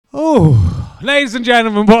Oh, ladies and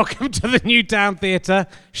gentlemen, welcome to the Newtown Theatre,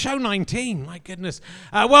 show 19, my goodness.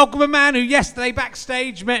 Welcome a man who yesterday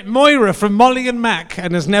backstage met Moira from Molly and Mac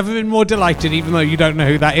and has never been more delighted, even though you don't know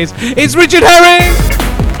who that is. It's Richard Herring!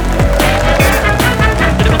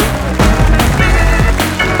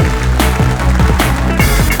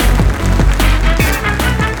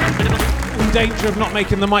 In danger of not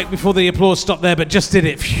making the mic before the applause stopped there, but just did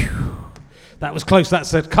it. Phew. That was close,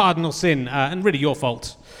 that's a cardinal sin, and really your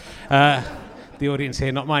fault. The audience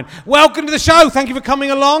here, not mine. Welcome to the show. Thank you for coming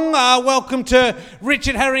along. Welcome to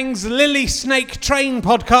Richard Herring's Lily Snake Train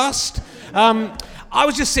podcast. I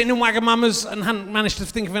was just sitting in Wagamama's and hadn't managed to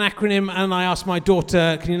think of an acronym, and I asked my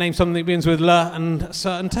daughter, can you name something that begins with L and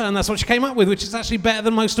certain turn? That's what she came up with, which is actually better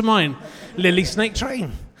than most of mine. Lily Snake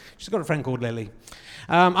Train. She's got a friend called Lily.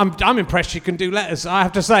 I'm impressed she can do letters, I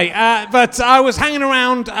have to say. But I was hanging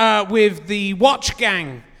around with the Watch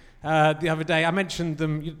Gang the other day. I mentioned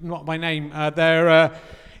them, not by name.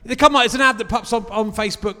 They come out. It's an ad that pops up on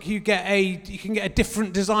Facebook. You can get a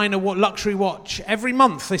different designer luxury watch every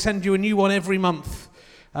month. They send you a new one every month,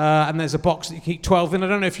 and there's a box that you keep 12 in. I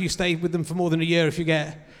don't know if you stay with them for more than a year. If you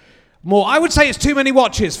get more, I would say it's too many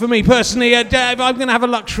watches for me personally. If I'm going to have a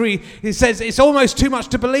luxury, it says it's almost too much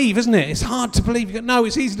to believe, isn't it? It's hard to believe. No,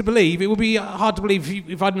 it's easy to believe. It would be hard to believe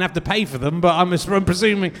if I didn't have to pay for them, but I'm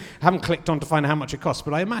presuming, I haven't clicked on to find out how much it costs,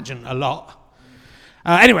 but I imagine a lot.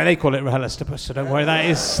 Anyway, they call it RHLSTP, so don't worry. That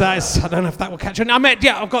is. I don't know if that will catch on.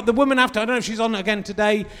 I've got the woman after. I don't know if she's on again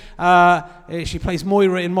today. She plays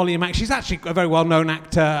Moira in Molly and Mac. She's actually a very well-known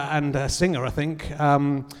actor and singer, I think.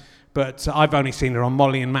 But I've only seen her on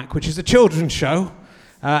Molly and Mac, which is a children's show,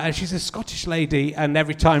 and she's a Scottish lady. And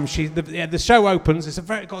every time the show opens,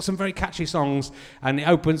 got some very catchy songs, and it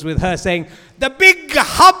opens with her saying, "The big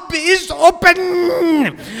hub is open,"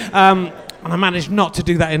 and I managed not to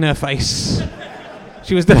do that in her face.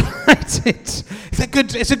 She was delighted.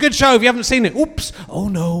 It's a good show. If you haven't seen it, oops, oh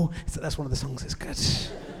no, that's one of the songs. It's good.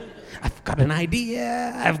 I've got an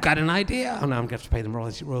idea. Oh no, I'm going to have to pay them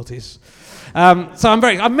royalties. So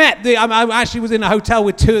I actually was in a hotel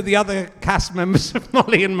with two of the other cast members of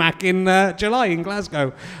Molly and Mac in July in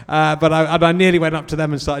Glasgow. But I nearly went up to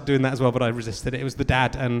them and started doing that as well, but I resisted it. It was the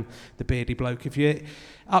dad and the beardy bloke. If you're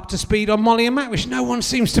up to speed on Molly and Mac, which no one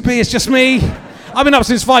seems to be, it's just me. I've been up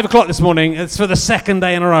since 5 o'clock this morning. It's for the second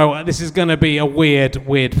day in a row. This is going to be a weird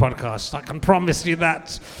podcast. I can promise you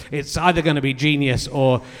that. It's either going to be genius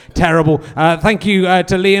or terrible. Thank you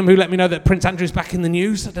to Liam, who let me know that Prince Andrew's back in the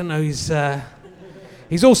news. I don't know, he's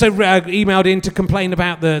also emailed in to complain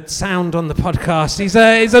about the sound on the podcast. He's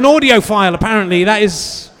an audiophile, apparently. That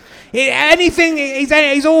is anything.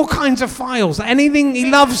 He's all kinds of files. Anything he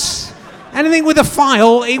loves, anything with a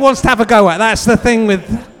file, he wants to have a go at. That's the thing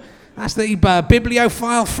with. That's the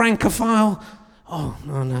bibliophile, francophile. Oh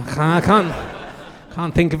no, I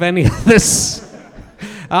can't think of any others.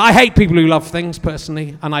 I hate people who love things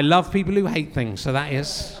personally, and I love people who hate things. So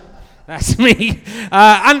that's me.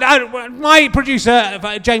 And my producer,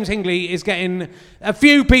 James Hingley, is getting a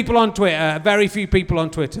few people on Twitter. Very few people on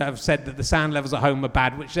Twitter have said that the sound levels at home are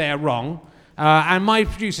bad, which they are wrong. And my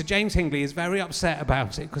producer, James Hingley, is very upset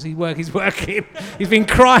about it because he's working. He's been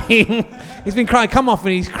crying. Come off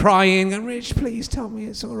and he's crying. And Rich, please tell me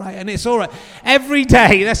it's all right. And it's all right. Every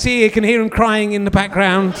day, let's see, you can hear him crying in the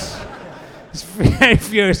background. He's very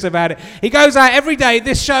furious about it. He goes out every day.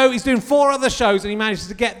 This show, he's doing 4 other shows, and he manages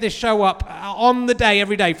to get this show up on the day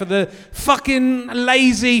every day for the fucking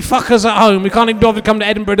lazy fuckers at home who can't even bother to come to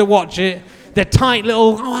Edinburgh to watch it. They're tight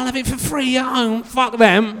little, I'll have it for free at home. Fuck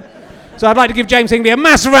them. So I'd like to give James Hingley a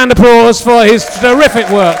massive round of applause for his terrific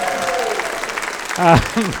work.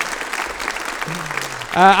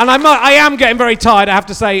 And I am getting very tired, I have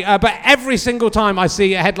to say, but every single time I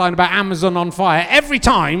see a headline about Amazon on fire, every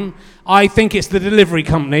time I think it's the delivery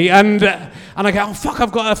company, and I go, oh fuck,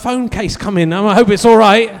 I've got a phone case coming, I hope it's all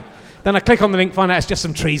right. Then I click on the link, find out it's just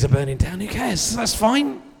some trees are burning down, who cares, that's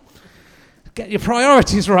fine. Get your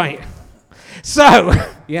priorities right. So,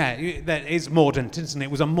 yeah, that is mordant, isn't it?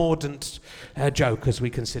 It was a mordant joke as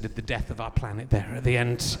we considered the death of our planet there at the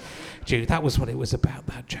end. Gee, that was what it was about,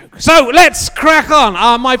 that joke. So, let's crack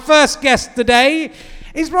on. My first guest today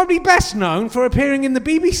is probably best known for appearing in the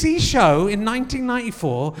BBC show in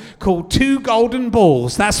 1994 called Two Golden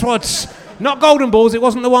Balls. That's what's... Not Golden Balls, it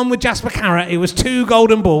wasn't the one with Jasper Carrott, it was Two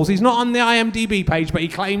Golden Balls. He's not on the IMDb page, but he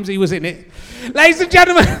claims he was in it. Ladies and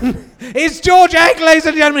gentlemen, it's George Egg, ladies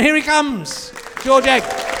and gentlemen, here he comes. George Egg.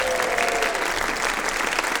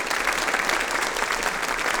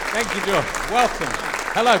 Thank you, George. Welcome.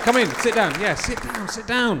 Hello, come in, sit down. Yeah, sit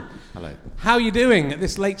down. Hello. How are you doing at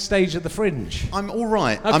this late stage of the Fringe? I'm all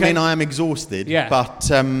right. Okay. I mean, I am exhausted. Yeah.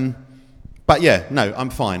 But yeah, no, I'm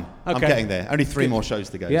fine. Okay. I'm getting there. Only 3 more shows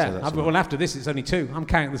to go. Yeah. So that's all Well, right. after this, it's only 2. I'm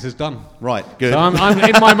counting this as done. Right. Good. So I'm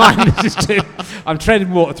in my mind, this is 2. I'm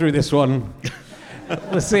treading water through this one.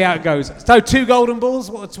 Let's see how it goes. So 2 Golden Balls.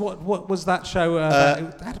 What was that show?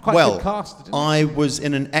 It had quite a good cast, didn't it? I was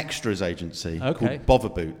in an extras agency called Bother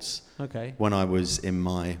Boots. Okay. When I was in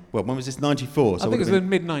my when was this? 94. So I think it was the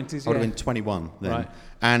mid-90s. I would have been 21 then. Right.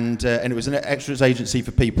 And it was an extras agency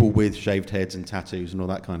for people with shaved heads and tattoos and all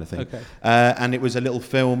that kind of thing. Okay. And it was a little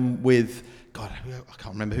film with, God, I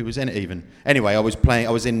can't remember who was in it even. Anyway, I was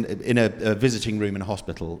in a visiting room in a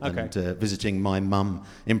hospital and visiting my mum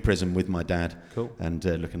in prison with my dad. Cool. And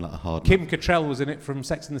looking like a hard Kim Cattrall was in it from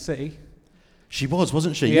Sex and the City. She was,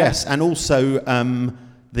 wasn't she? Yeah. Yes. And also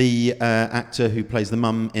the actor who plays the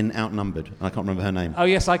mum in Outnumbered. I can't remember her name. Oh,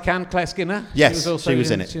 yes, I can. Claire Skinner. Yes, she was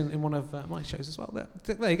in it. In one of my shows as well.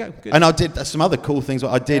 There you go. Good. And I did some other cool things.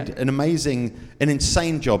 I did an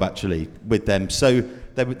insane job actually with them. So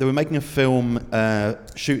they were making a film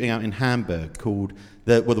shooting out in Hamburg called,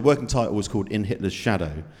 the working title was called In Hitler's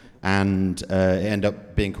Shadow. And it ended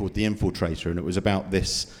up being called The Infiltrator. And it was about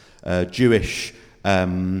this Jewish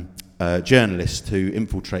journalist who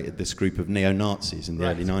infiltrated this group of neo-Nazis in the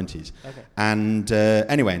early 90s. Okay. And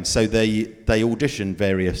anyway, and so they auditioned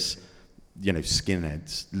various,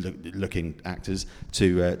 skinheads looking actors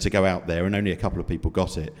to go out there, and only a couple of people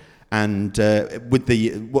got it. And what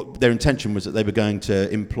their intention was that they were going to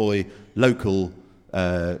employ local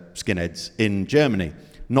skinheads in Germany,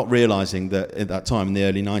 not realising that at that time in the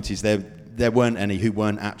early 90s there weren't any who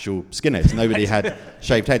weren't actual skinheads. Nobody had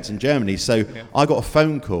shaved heads in Germany. So I got a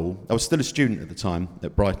phone call. I was still a student at the time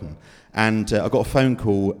at Brighton. And I got a phone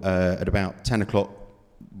call at about 10 o'clock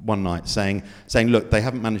one night saying, look, they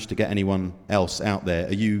haven't managed to get anyone else out there.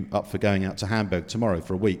 Are you up for going out to Hamburg tomorrow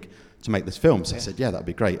for a week to make this film? So I said, yeah, that'd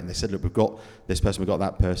be great. And they said, look, we've got this person, we've got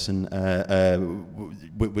that person.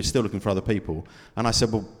 We're still looking for other people. And I said,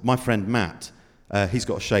 well, my friend Matt, he's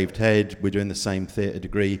got a shaved head. We're doing the same theatre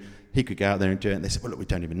degree. He could go out there and do it. And they said, well, look, we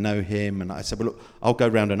don't even know him. And I said, well, look, I'll go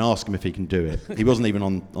round and ask him if he can do it. He wasn't even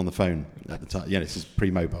on the phone at the time. This is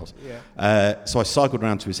pre-mobiles. Yeah. So I cycled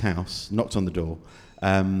round to his house, knocked on the door,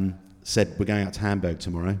 said, we're going out to Hamburg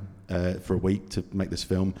tomorrow for a week to make this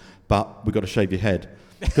film, but we've got to shave your head.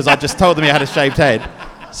 Because I just told them he had a shaved head.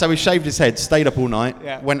 So we shaved his head, stayed up all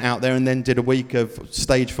night, went out there and then did a week of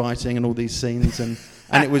stage fighting and all these scenes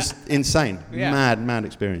and it was insane. Mad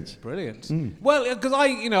experience. Brilliant. Well, because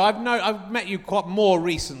I've met you quite more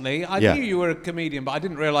recently. I knew you were a comedian, but I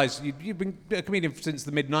didn't realise you've been a comedian since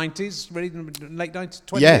the mid-90s, really, late 90s,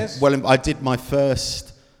 20 years? Yeah, well, I did my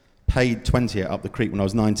first paid 20 at Up the Creek when I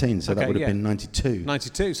was 19, so that would have been 92.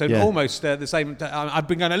 92, so almost the same. I've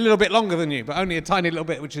been going a little bit longer than you, but only a tiny little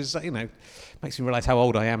bit, which is, makes me realise how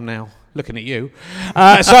old I am now, looking at you.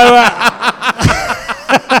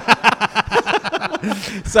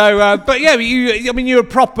 But yeah, you're a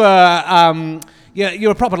proper,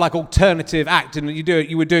 you're a proper like alternative act, and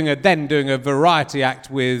you were doing a variety act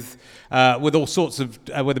with all sorts of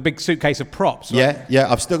with a big suitcase of props. Right?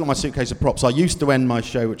 Yeah, I've still got my suitcase of props. I used to end my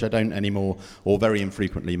show, which I don't anymore, or very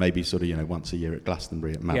infrequently, maybe sort of once a year at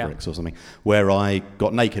Glastonbury at Mavericks or something, where I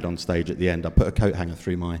got naked on stage at the end. I put a coat hanger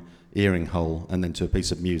through my earring hole and then to a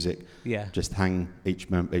piece of music. Just hang each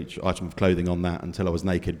item of clothing on that until I was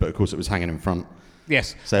naked, but of course it was hanging in front.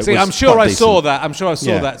 Yes. So see, I'm sure I saw that.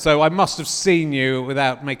 Yeah. So I must have seen you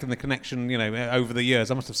without making the connection, over the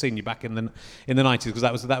years. I must have seen you back in the 90s because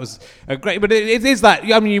that was great. But it is that.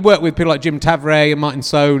 I mean, you work with people like Jim Tavray and Martin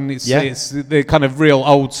Sohn. It's the kind of real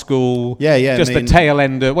old school. Just the tail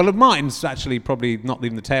end. Well, Martin's actually probably not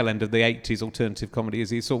even the tail end of the 80s alternative comedy.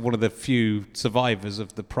 He's sort of one of the few survivors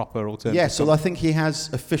of the proper alternative. Yeah. So I think he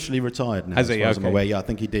has officially retired now. As far as I'm aware. Yeah, I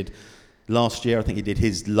think he did last year. I think he did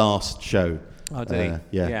his last show. Oh, did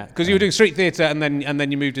he? Yeah. Because you were doing street theatre and then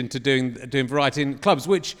you moved into doing variety in clubs,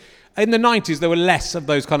 which in the 90s there were less of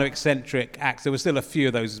those kind of eccentric acts. There were still a few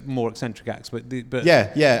of those more eccentric acts, but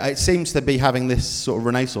it seems to be having this sort of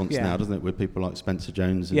renaissance now, doesn't it, with people like Spencer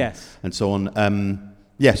Jones and so on.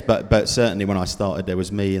 Yes, but certainly when I started, there was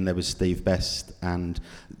me and there was Steve Best and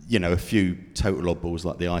a few total oddballs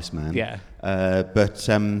like the Iceman. Yeah.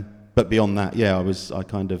 But beyond that,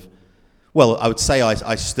 I would say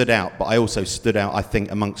I stood out, but I also stood out, I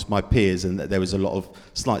think, amongst my peers, and that there was a lot of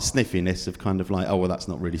slight sniffiness of kind of like, oh, well, that's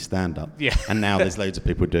not really stand-up. Yeah. And now there's loads of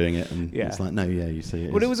people doing it, and it's like, no, you see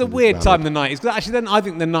it. Well, it was a weird time in the 90s. Actually, then I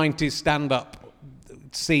think the 90s stand-up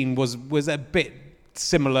scene was a bit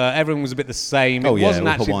similar. Everyone was a bit the same. Oh, It yeah, wasn't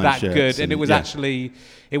all actually Hawaiian that shirts good, and it was yeah. actually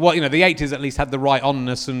it was the 80s at least had the right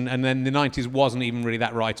onness, and then the 90s wasn't even really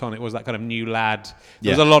that right on. It was that kind of new lad.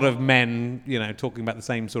 There was a lot of men, talking about the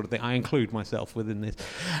same sort of thing. I include myself within this,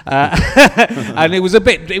 and it was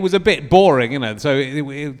a bit boring,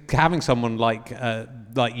 So having someone like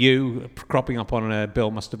you cropping up on a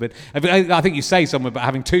bill must have been. I think you say somewhere about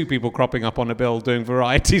having two people cropping up on a bill doing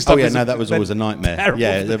variety stuff. Oh yeah, no, that was always a nightmare.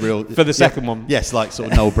 Yeah, the real for the second one. Yes, like sort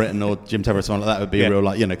of Noel Britton or Jim Terry or something like that would be a real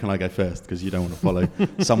can I go first? Because you don't want to follow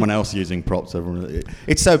someone else using props.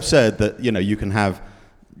 It's so absurd that you can have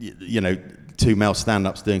two male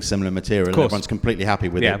stand-ups doing similar material. And everyone's completely happy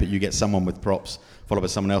with it, but you get someone with props followed by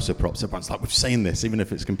someone else with props. Everyone's like, we've seen this, even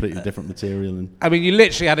if it's completely different material. And I mean, you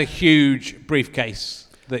literally had a huge briefcase.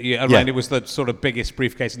 It was the sort of biggest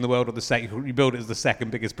briefcase in the world, or the second. You build it as the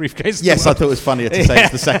second biggest briefcase. Yes, I thought it was funnier to say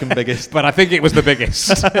it's the second biggest, but I think it was the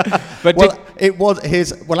biggest. But it was.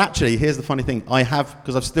 Here's the funny thing. I have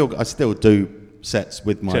because I still do sets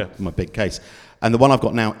with my big case, and the one I've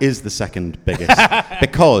got now is the second biggest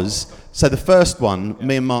because. So the first one,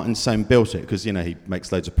 me and Martin Sohn built it because he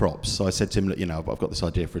makes loads of props. So I said to him, look, I've got this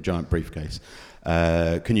idea for a giant briefcase.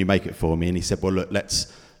 Can you make it for me? And he said, well, look,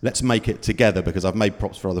 let's make it together because I've made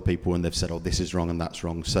props for other people and they've said, oh, this is wrong and that's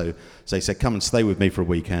wrong. So he said, come and stay with me for a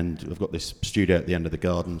weekend. I've got this studio at the end of the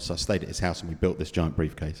garden. So I stayed at his house and we built this giant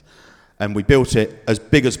briefcase. And we built it as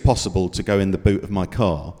big as possible to go in the boot of my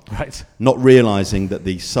car. Right. Not realising that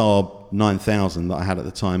the Saab 9000 that I had at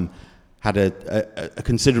the time had a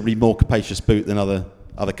considerably more capacious boot than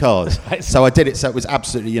other cars. Right. So I did it so it was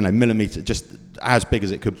absolutely, millimetre, just as big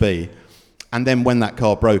as it could be. And then when that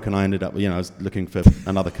car broke and I ended up, I was looking for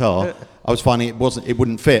another car, I was finding it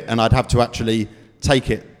wouldn't fit, and I'd have to actually take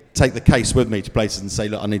the case with me to places and say,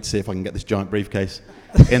 look, I need to see if I can get this giant briefcase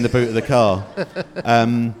in the boot of the car.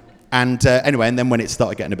 Anyway, and then when it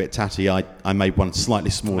started getting a bit tatty, I made one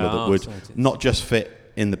slightly smaller that would not just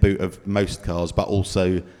fit in the boot of most cars, but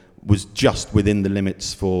also was just within the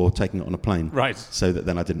limits for taking it on a plane. Right. So that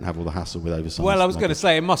then I didn't have all the hassle with oversized. Well, I was going to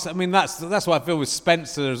say, that's what I feel with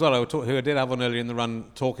Spencer as well, who I did have on earlier in the run,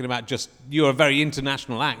 talking about just, you're a very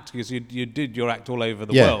international act, because you did your act all over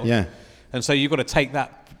the world. Yeah. And so you've got to take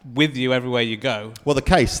that with you everywhere you go. Well, the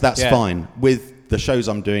case, that's fine. With the shows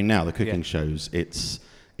I'm doing now, the cooking shows, it's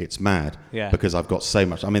mad. Yeah. Because I've got so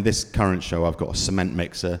much. I mean, this current show, I've got a cement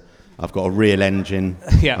mixer, I've got a real engine,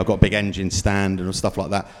 I've got a big engine stand and stuff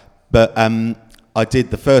like that. But I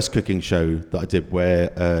did the first cooking show that I did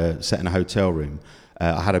where set in a hotel room.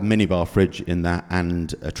 I had a minibar fridge in that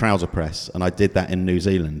and a trouser press, and I did that in New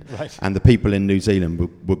Zealand. Right. And the people in New Zealand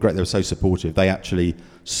were great. They were so supportive. They actually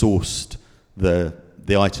sourced the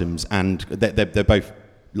items, and they're both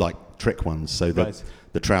like trick ones. So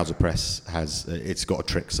the trouser press it's got a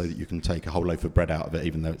trick so that you can take a whole loaf of bread out of it,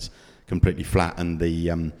 even though it's completely flat. And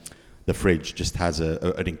the fridge just has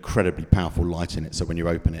an incredibly powerful light in it. So when you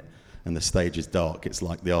open it, and the stage is dark, it's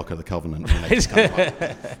like the Ark of the Covenant.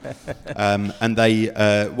 And they,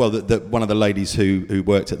 one of the ladies who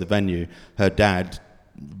worked at the venue, her dad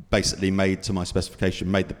basically made to my specification,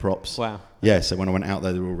 made the props. Wow. Yeah, so when I went out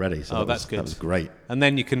there, they were all ready. So that's good. That was great. And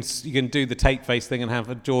then you can do the tape face thing and have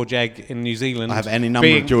a George Egg in New Zealand. I have any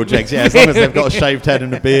number of George Eggs, as long as they've got a shaved head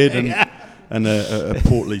and a beard and a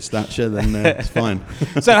portly stature, then it's fine.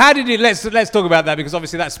 So how did you? Let's talk about that, because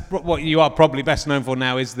obviously that's what you are probably best known for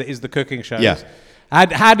now is the cooking shows. Yeah.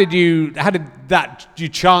 How did you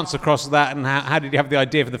chance across that, and how did you have the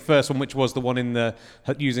idea for the first one, which was the one in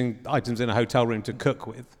using items in a hotel room to cook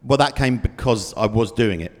with? Well, that came because I was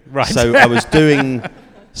doing it. Right. So I was doing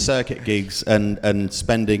circuit gigs and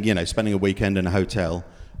spending a weekend in a hotel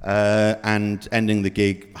and ending the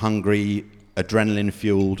gig hungry, adrenaline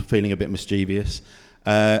fueled, feeling a bit mischievous,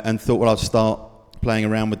 and thought, well, I'll start playing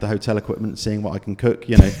around with the hotel equipment and seeing what I can cook.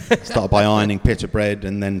 Start by ironing pita bread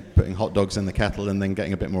and then putting hot dogs in the kettle and then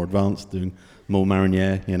getting a bit more advanced, doing more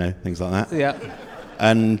mariniere, things like that. Yeah.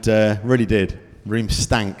 And really did. Room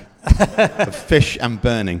stank of fish and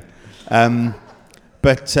burning. And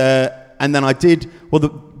then I did, well,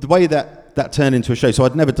 the way that turned into a show, so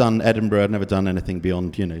I'd never done Edinburgh, I'd never done anything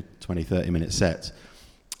beyond, 20, 30-minute sets.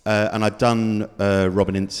 And I'd done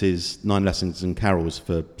Robin Ince's 9 Lessons and Carols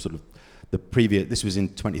for sort of the previous, this was in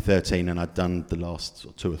 2013, and I'd done the last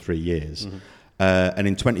sort of 2 or 3 years. Mm-hmm. And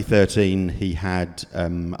in 2013, he had,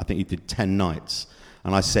 I think he did 10 nights.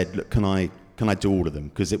 And I said, look, can I do all of them?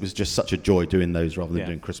 Because it was just such a joy doing those rather than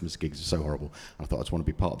doing Christmas gigs. It's so horrible. And I thought I just want to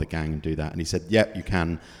be part of the gang and do that. And he said, yep, you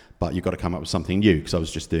can, but you've got to come up with something new, because I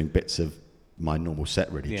was just doing bits of my normal set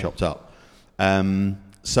really chopped up.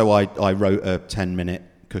 So I wrote a 10-minute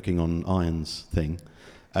cooking on irons thing,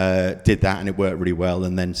 Did that, and it worked really well.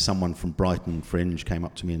 And then someone from Brighton Fringe came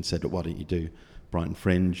up to me and said, why don't you do Brighton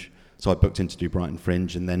Fringe? So I booked in to do Brighton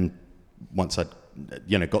Fringe, and then once I'd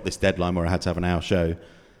got this deadline where I had to have an hour show,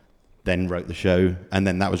 then wrote the show, and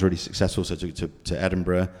then that was really successful. So I took it to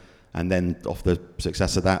Edinburgh, and then off the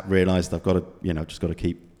success of that, realised I've got to, I've just got to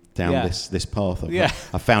keep down this path.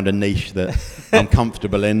 I found a niche that I'm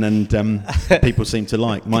comfortable in, and people seem to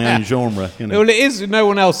like my own genre. Well, it is. No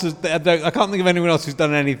one else has. I can't think of anyone else who's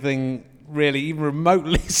done anything really even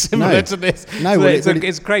remotely similar to this. No, so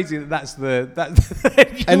it's crazy that's the.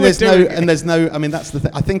 And there's no. I mean, that's the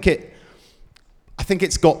thing. I think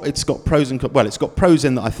it's got pros and cons. Well, it's got pros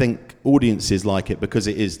in that I think audiences like it because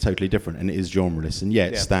it is totally different and it is genreless. And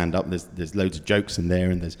it's stand up. There's loads of jokes in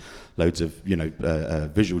there, and there's loads of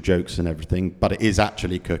visual jokes and everything. But it is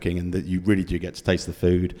actually cooking, and that you really do get to taste the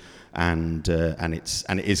food, and it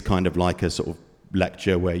is kind of like a sort of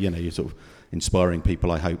lecture where you're sort of inspiring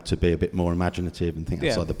people, I hope, to be a bit more imaginative and think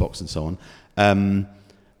outside the box and so on.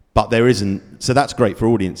 But there isn't. So that's great for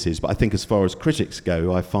audiences. But I think as far as critics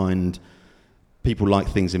go, I find people like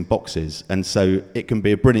things in boxes, and so it can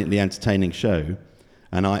be a brilliantly entertaining show,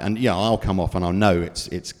 and I'll come off and I'll know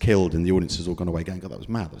it's killed, and the audience has all gone away going, God, that was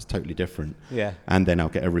mad, that was totally different. Yeah. And then I'll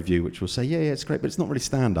get a review which will say, yeah, it's great, but it's not really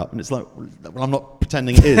stand up, and it's like, well, I'm not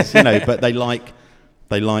pretending it is, but they like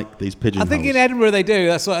these pigeonholes. I think in Edinburgh they do.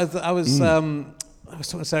 That's what I was talking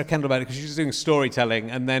to Sarah Kendall about it, because she's doing storytelling,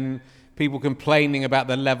 and then people complaining about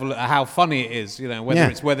the level, how funny it is,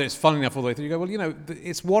 whether it's funny enough all the way through. You go, well,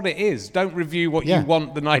 it's what it is. Don't review what you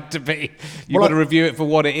want the night to be. You've got to review it for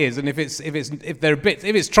what it is. And if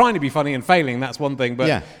it's trying to be funny and failing, that's one thing.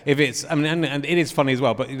 But if it's, and it is funny as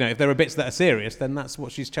well. But if there are bits that are serious, then that's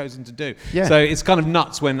what she's chosen to do. Yeah. So it's kind of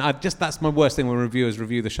nuts when that's my worst thing when reviewers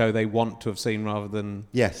review the show they want to have seen rather than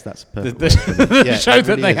that's perfect the show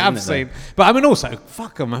that they have seen. But I mean, also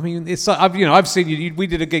fuck them. I mean, it's I've seen you. We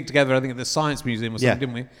did a gig together, I think, at the Science Museum or something,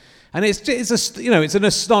 didn't we? And it's an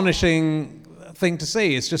astonishing thing to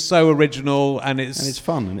see. It's just so original, and it's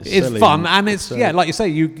fun, and it's fun, and it's like you say,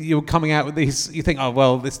 you're coming out with these. You think, oh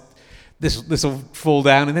well, this will fall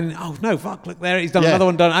down, and then no, fuck, look there, he's done another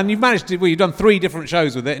one done, and you've managed to. Well, you've done 3 different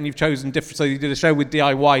shows with it, and you've chosen different. So you did a show with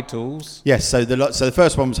DIY tools. Yes. So the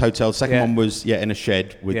first one was hotel. Second one was in a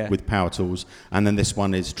shed with power tools, and then this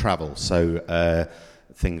one is travel. So.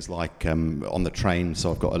 Things like on the train,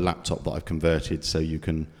 so I've got a laptop that I've converted so you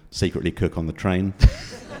can secretly cook on the train.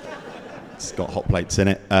 It's got hot plates in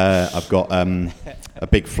it. I've got a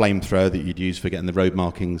big flamethrower that you'd use for getting the road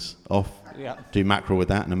markings off. Yeah. Do mackerel with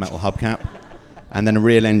that and a metal hubcap. And then a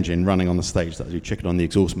real engine running on the stage that I do chicken on the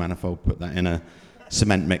exhaust manifold, put that in a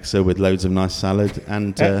cement mixer with loads of nice salad,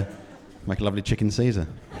 and make a lovely chicken Caesar.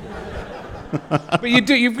 But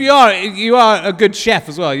you are a good chef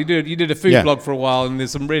as well. You did a food blog for a while, and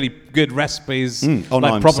there's some really good recipes,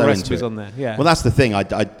 proper recipes on there. Yeah. Well, that's the thing. I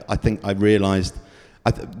think I realised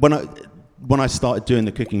when I started doing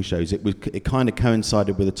the cooking shows, it kind of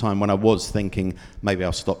coincided with a time when I was thinking maybe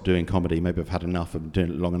I'll stop doing comedy. Maybe I've had enough. I've been doing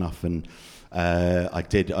it long enough, and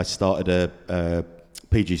I started a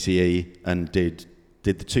PGCE and did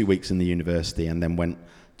the 2 weeks in the university, and then went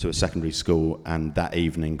to a secondary school, and that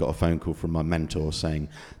evening got a phone call from my mentor saying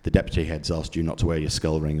the deputy head's asked you not to wear your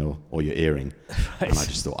skull ring or your earring. Right. And I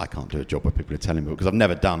just thought, I can't do a job where people are telling me, because I've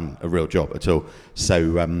never done a real job at all.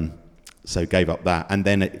 So gave up that, and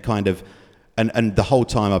then it kind of, and the whole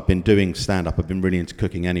time I've been doing stand-up, I've been really into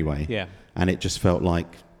cooking anyway. Yeah. And it just felt like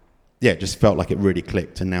it really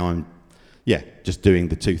clicked, and now I'm just doing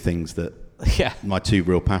the 2 things that my 2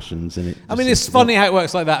 real passions. And I mean, it's funny how it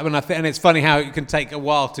works like that. And it's funny how it can take a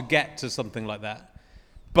while to get to something like that.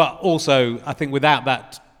 But also, I think without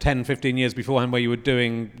that 10, 15 years beforehand where you were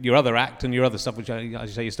doing your other act and your other stuff, which, as you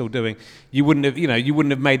say, you're still doing, you wouldn't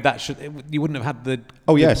have made that. You wouldn't have had the.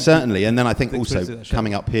 Oh yeah, certainly. And then I think also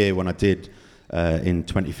coming up here when I did in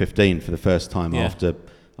 2015 for the first time after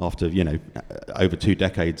over 2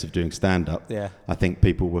 decades of doing stand-up, I think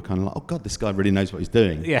people were kind of like, oh God, this guy really knows what he's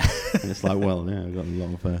doing. Yeah. And it's like, well, we've got a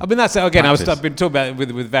lot of I mean, that's it. Again, I've been talking about it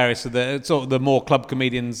with various of the more club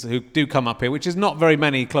comedians who do come up here, which is not very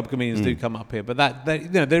many club comedians do come up here, but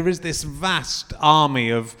there is this vast army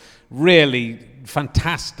of really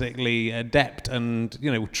fantastically adept, and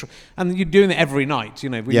and you're doing it every night.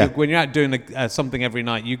 When you're out doing something every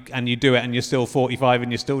night, you do it, and you're still 45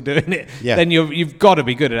 and you're still doing it. Yeah. Then you've got to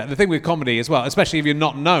be good at it. The thing with comedy as well, especially if you're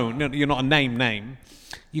not known, you're not a name.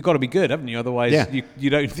 You've got to be good, haven't you? Otherwise, you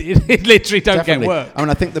don't. It literally don't get work. I mean,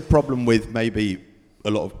 I think the problem with maybe a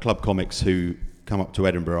lot of club comics who come up to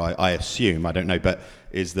Edinburgh, I assume, I don't know, but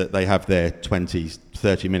is that they have their 20,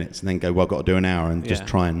 30 minutes and then go, well, I've got to do an hour, and just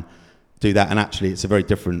try and do that, and actually it's a very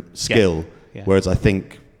different skill. Yeah. Whereas I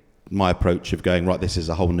think my approach of going, right, this is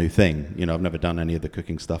a whole new thing. You know, I've never done any of the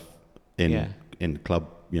cooking stuff in club,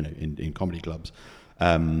 you know, in comedy clubs.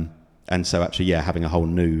 And so actually, having a whole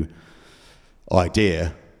new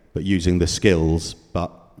idea, but using the skills,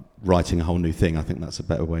 but writing a whole new thing, I think that's a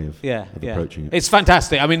better way of approaching it. It's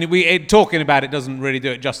fantastic. I mean, talking about it doesn't really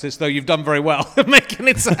do it justice, though you've done very well making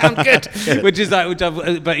it sound good.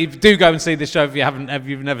 But you do go and see the show if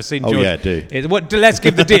you've never seen George. Oh yeah, do. Let's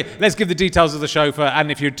give the details of the show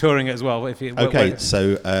and if you're touring it as well.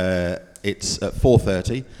 So it's at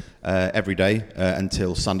 4:30 every day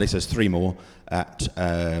until Sunday. So there's 3 more at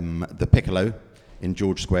the Piccolo in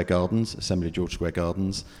George Square Gardens, Assembly George Square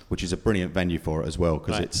Gardens, which is a brilliant venue for it as well,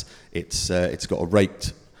 because it's got a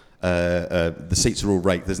raked. The seats are all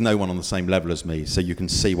raked. There's no one on the same level as me, so you can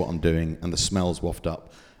see what I'm doing, and the smells waft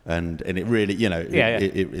up, and it really, you know,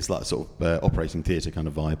 it's like a sort of operating theatre kind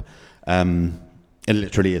of vibe. It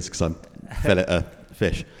literally is, because I fell at a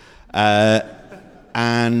fish.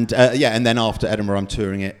 And then after Edinburgh, I'm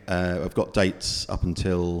touring it. I've got dates up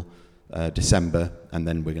until December, and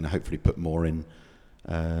then we're going to hopefully put more in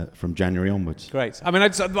from January onwards. Great. I mean, I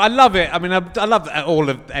love it. I mean, I love all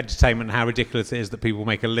of entertainment and how ridiculous it is that people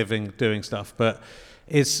make a living doing stuff. But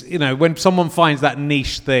it's, you know, when someone finds that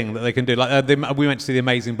niche thing that they can do, like we went to see The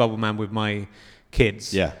Amazing Bubble Man with my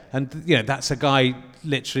kids. Yeah. And, you know, that's a guy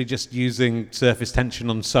literally just using surface tension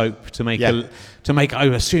on soap to make I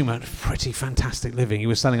assume a pretty fantastic living. He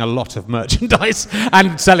was selling a lot of merchandise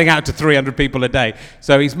and selling out to 300 people a day.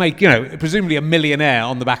 So he's presumably a millionaire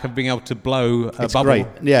on the back of being able to blow a bubble. Great.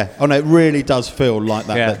 Yeah. Oh no, it really does feel like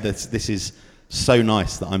that. Yeah. That this is so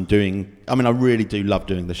nice that I'm doing. I mean, I really do love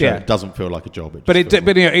doing the show. Yeah. It doesn't feel like a job. But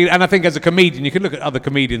and I think as a comedian, you can look at other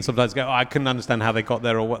comedians sometimes and go, I couldn't understand how they got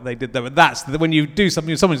there or what they did there. But that's when you do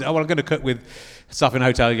something. Someone says, I'm going to cook with stuff in a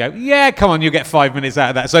hotel. You go, yeah, come on, you get 5 minutes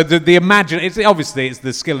out of that. So it's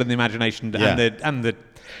the skill and the imagination and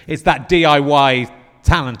it's that DIY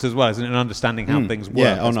talent as well, isn't it? And understanding how things work.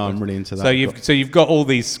 Yeah. Oh no, I'm really into that. So you've got all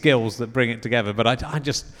these skills that bring it together. But I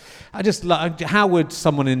just how would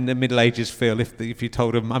someone in the Middle Ages feel if you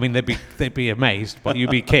told them? I mean, they'd be amazed, but you'd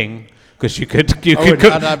be king because you could kick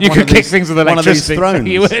things with electricity. One of these thrones.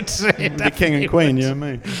 You would the king and queen, you and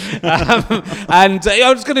me. And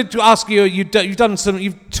I was going to ask you,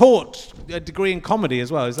 you've taught a degree in comedy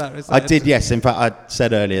as well. Is that I did, yes. In fact, I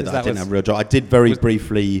said earlier that I didn't have a real job. I did very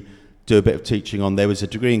briefly do a bit of teaching on. There was a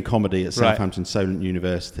degree in comedy at Southampton Solent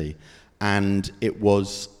University, and it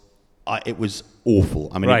was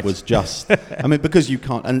awful. I mean, it was just. I mean, because you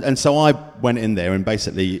can't. And so I went in there, and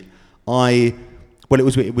basically,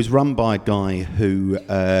 it was run by a guy who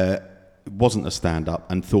wasn't a stand-up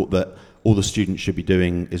and thought that all the students should be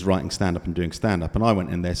doing is writing stand-up and doing stand-up. And I went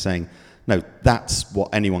in there saying, no, that's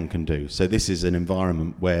what anyone can do. So this is an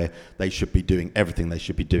environment where they should be doing everything. They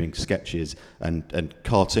should be doing sketches and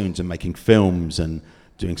cartoons and making films and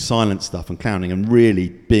doing silent stuff and clowning and really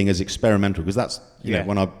being as experimental. Because that's, you know,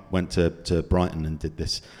 when I went to Brighton and did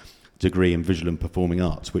this degree in visual and performing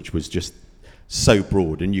arts, which was just so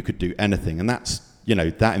broad and you could do anything. And that's, you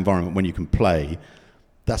know, that environment when you can play,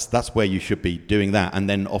 that's where you should be doing that. And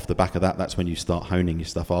then off the back of that, that's when you start honing your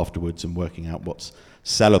stuff afterwards and working out what's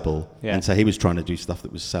sellable. Yeah. And so he was trying to do stuff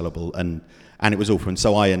that was sellable and it was awful. And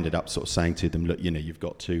so I ended up sort of saying to them, look, you know, you've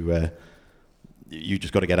got to, you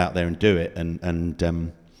just got to get out there and do it.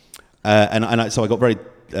 So I got very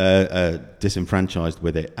disenfranchised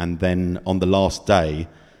with it. And then on the last day,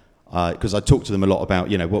 because I talked to them a lot about,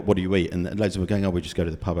 you know, what do you eat? And loads of them were going, we just go to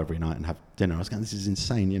the pub every night and have dinner. I was going, this is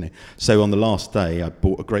insane, you know. So on the last day, I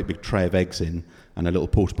bought a great big tray of eggs in and a little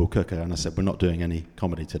portable cooker. And I said, we're not doing any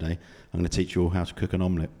comedy today. I'm going to teach you all how to cook an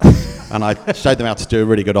omelette. And I showed them how to do a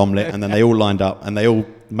really good omelette. And then they all lined up and they all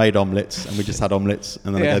made omelettes. And we just had omelettes.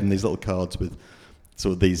 And then I gave them these little cards with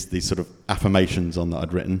sort of these sort of affirmations on that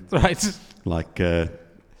I'd written. Right. Like...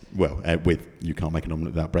 with you can't make an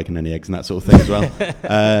omelette without breaking any eggs and that sort of thing as well,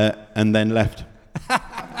 and then left.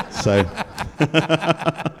 So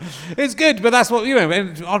it's good, but that's what, you know.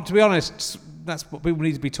 And to be honest, that's what people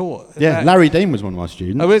need to be taught. Yeah, Larry Dean was one of my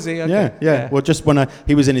students. Oh, is he? Okay. Yeah. Well, just when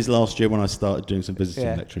he was in his last year when I started doing some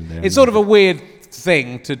visiting lecturing there. It's sort of a weird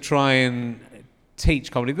thing to try and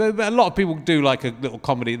teach comedy. But a lot of people do like a little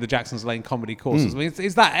comedy, the Jackson's Lane comedy courses. I mean,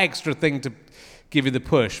 it's that extra thing to give you the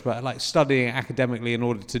push, but like studying academically in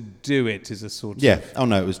order to do it is a sort of... Oh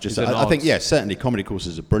no, it was just... I think, certainly comedy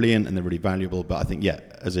courses are brilliant and they're really valuable, but I think,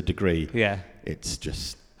 as a degree, it's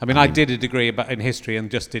just... I mean, I did a degree in history and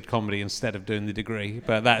just did comedy instead of doing the degree,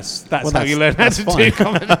 but that's how you learn how to do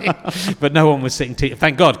comedy. But no one was sitting.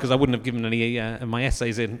 Thank God, because I wouldn't have given any of my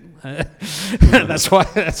essays in. That's why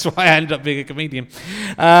I ended up being a comedian.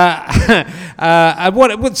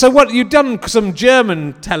 So what you've done some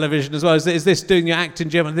German television as well? Is this doing your act in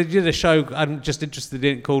German? They did a show I'm just interested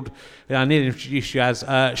in called. I need to introduce you as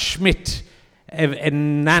Schmidt.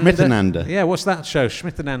 Schmittenander. Yeah, what's that show?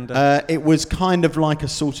 Schmittenander. It was kind of like a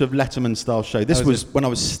sort of Letterman-style show. This was when I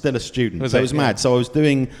was still a student, so it was mad. So I was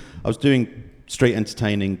doing street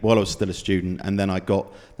entertaining while I was still a student, and then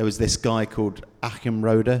there was this guy called Achim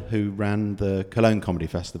Roeder who ran the Cologne Comedy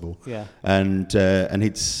Festival. Yeah. And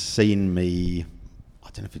he'd seen me.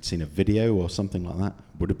 I don't know if he'd seen a video or something like that.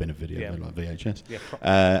 Would have been a video, like VHS.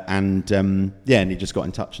 Yeah, and he just got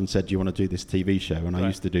in touch and said, "Do you want to do this TV show?" And I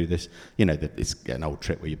used to do this, it's an old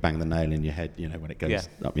trick where you bang the nail in your head, when it goes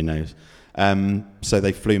up your nose. So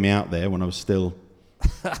they flew me out there when I was still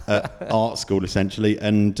at art school, essentially,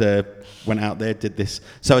 and went out there, did this.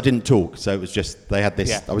 So I didn't talk. So it was just, they had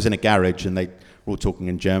this, I was in a garage and they were all talking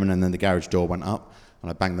in German, and then the garage door went up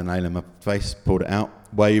and I banged the nail in my face, pulled it out,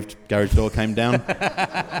 waved, garage door came down,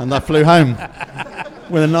 and I flew home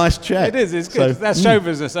with a nice check. It is. It's good. That's show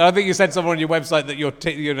business. I think you said somewhere on your website that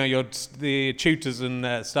the tutors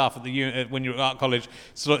and staff at the when you were at art college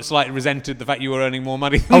slightly resented the fact you were earning more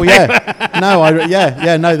money. Oh yeah,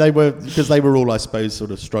 no, they were, because they were all, I suppose, sort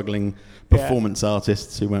of struggling performance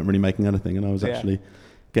artists who weren't really making anything, and I was actually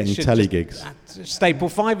getting telly gigs. Staple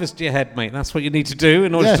fivers to your head, mate. That's what you need to do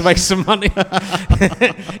in order to make some money.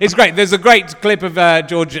 It's great. There's a great clip of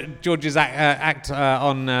George's act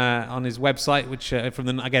on his website, which I think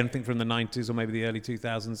from the 90s or maybe the early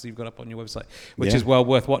 2000s. You've got up on your website, which is well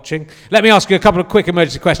worth watching. Let me ask you a couple of quick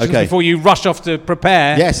emergency questions before you rush off to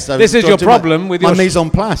prepare. Yes, this is your problem with my mise en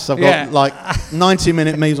place. I've got like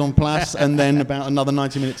 90-minute mise en place, and then about another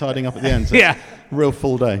 90-minute tidying up at the end. So real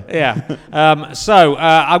full day. So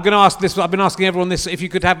I'm going to ask this. I've been asking everyone this. If you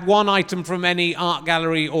could have one item from any art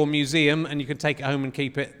gallery or museum, and you can take it home and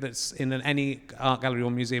keep it, that's in any art gallery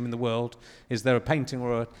or museum in the world, is there a painting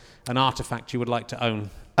or an artifact you would like to own?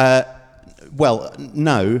 Well,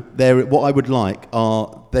 no. What I would like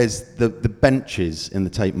there's the benches in the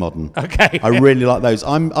Tate Modern. Okay. I really like those.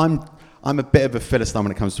 I'm a bit of a philistine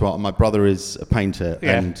when it comes to art. My brother is a painter,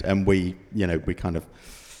 and we kind of.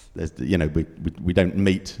 We don't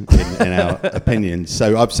meet in our opinions.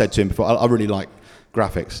 So I've said to him before, I really like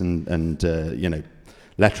graphics and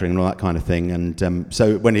lettering and all that kind of thing. And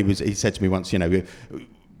so when he said to me once,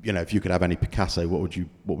 if you could have any Picasso, what would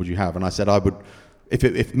you have? And I said I would,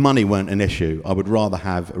 if money weren't an issue, I would rather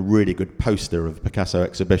have a really good poster of a Picasso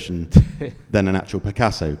exhibition than an actual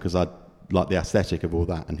Picasso, because I like the aesthetic of all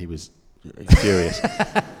that. And he was furious.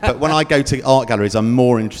 But when I go to art galleries, I'm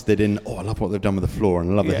more interested in, I love what they've done with the floor,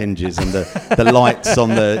 and I love the hinges and the lights on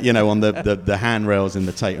the handrails in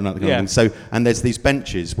the Tate and that kind of thing. So, and there's these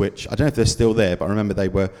benches which I don't know if they're still there, but I remember they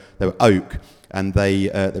were oak, and they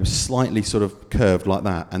were slightly sort of curved like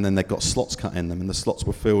that, and then they got slots cut in them, and the slots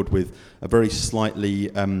were filled with a very slightly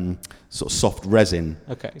sort of soft resin,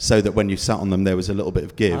 so that when you sat on them there was a little bit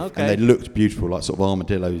of give, and they looked beautiful, like sort of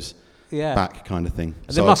armadillos. Back kind of thing.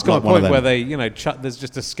 And there must come a point where they, there's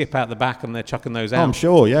just a skip out the back and they're chucking those out. Oh, I'm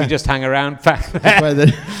sure, You just hang around back there.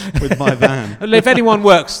 With my van. And if anyone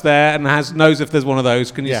works there and knows if there's one of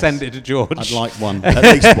those, can you send it to George? I'd like one, at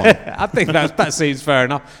least one. I think that seems fair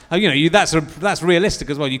enough. That's realistic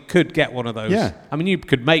as well. You could get one of those. Yeah. I mean, you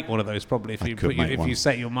could make one of those probably if you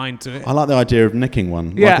set your mind to it. I like the idea of nicking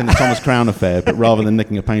one, like in the Thomas Crown affair, but rather than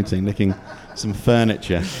nicking a painting, nicking some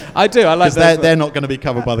furniture. I do. I like that. They're not going to be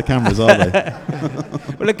covered by the cameras, are they?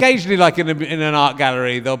 Well, occasionally, like in an art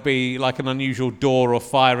gallery, there'll be like an unusual door or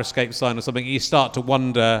fire escape sign or something. You start to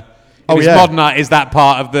wonder. Modern art, is that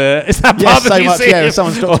part of the? Is that part of the museum? Yeah, if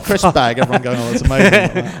someone's got a crisp bag, everyone going, "Oh, that's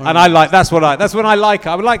amazing!" And I like that's when I like.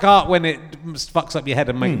 I would like art when it fucks up your head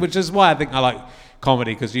and which is why I think I like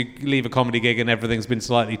comedy, because you leave a comedy gig and everything's been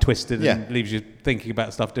slightly twisted and leaves you thinking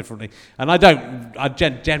about stuff differently. And I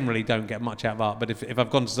generally don't get much out of art, but if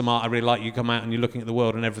I've gone to some art I really like, you come out and you're looking at the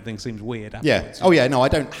world and everthing seems weird afterwards. No, I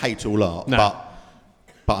don't hate all art,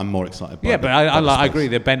 but I'm more excited by but I agree,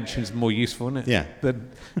 the bench is more useful, isn't it? Yeah.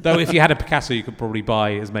 Though if you had a Picasso, you could probably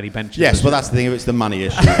buy as many benches. Yes, well, that's the thing, if it's the money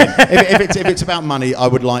issue. if it's about money, I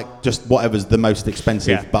would like just whatever's the most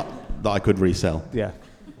expensive, but that I could resell. Yeah.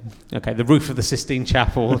 Okay, the roof of the Sistine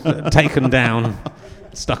Chapel taken down,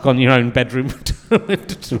 stuck on your own bedroom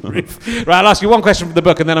roof. Right, I'll ask you one question from the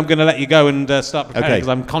book, and then I'm going to let you go and start preparing, because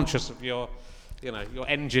I'm conscious of your your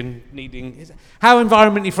engine needing. How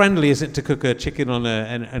environmentally friendly is it to cook a chicken on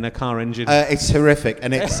a car engine? It's horrific,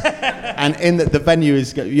 and it's and in the venue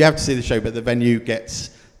is. You have to see the show, but the venue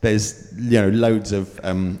gets. There's loads of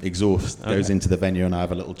exhaust goes into the venue, and I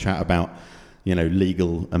have a little chat about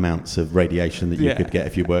legal amounts of radiation that you could get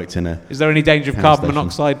if you worked in a. Is there any danger of carbon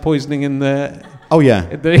monoxide poisoning in the? Oh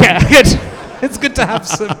yeah. Good. It's good to have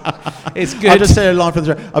some. It's good. I'll just say a line from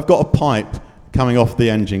the show. I've got a pipe coming off the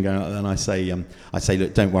engine going, and I say,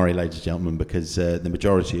 look, don't worry, ladies and gentlemen, because the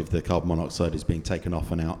majority of the carbon monoxide is being taken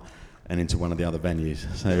off and out and into one of the other venues.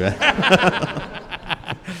 So.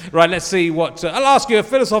 Right, let's see what... I'll ask you a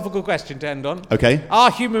philosophical question to end on. Okay.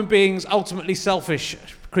 Are human beings ultimately selfish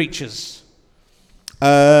creatures?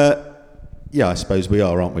 Yeah, I suppose we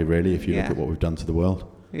are, aren't we, really, if you look at what we've done to the world?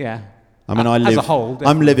 Yeah. I mean, as a whole,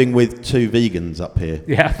 definitely. I'm living with 2 vegans up here.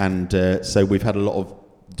 Yeah. And so we've had a lot of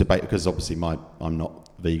debate, because obviously I'm not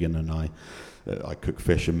vegan, and I cook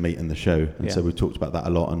fish and meat in the show. And so we've talked about that a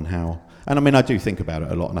lot, and how... And I mean, I do think about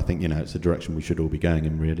it a lot, and I think, it's a direction we should all be going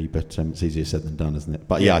in, really, but it's easier said than done, isn't it?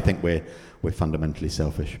 But yeah, I think we're fundamentally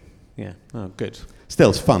selfish. Yeah, oh, good.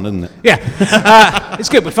 Still, it's fun, isn't it? Yeah, it's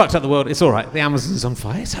good. We fucked up the world. It's all right. The Amazon's on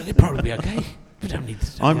fire, so it'll probably be okay. We don't need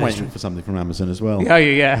to. I'm waiting for something from Amazon as well.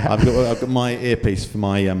 Yeah. I've got my earpiece for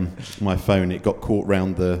my phone. It got caught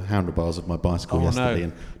round the handlebars of my bicycle yesterday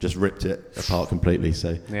and just ripped it apart completely.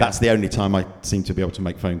 So that's the only time I seem to be able to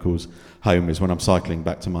make phone calls home, is when I'm cycling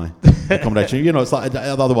back to my accommodation. It's like,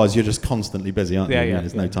 otherwise you're just constantly busy, aren't you?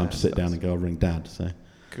 There's no time to sit down and go, I'll ring Dad. So.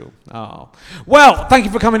 Cool. Oh. Well, thank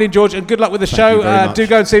you for coming in, George, and good luck with the show. Do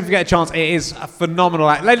go and see if you get a chance. It is a phenomenal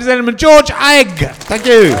act. Ladies and gentlemen, George Egg. Thank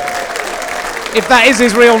you. If that is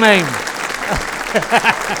his real name.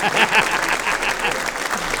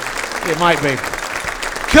 It might be.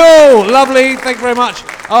 Cool. Lovely. Thank you very much.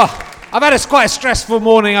 Oh, I've had quite a stressful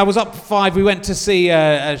morning. I was up at 5. We went to see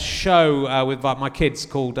a show with my kids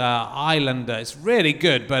called Islander. It's really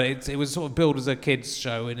good, but it was sort of billed as a kids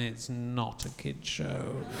show, and it's not a kids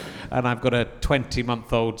show. And I've got a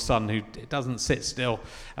 20-month-old son who doesn't sit still,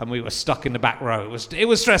 and we were stuck in the back row. It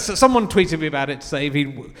was stressful. Someone tweeted me about it to say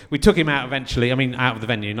we took him out eventually. I mean, out of the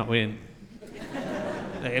venue, not we.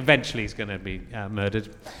 Eventually he's going to be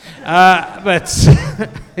murdered. But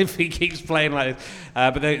if he keeps playing like this.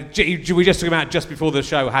 But we just took him out just before the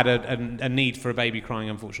show had a need for a baby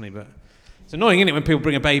crying, unfortunately. But it's annoying, isn't it, when people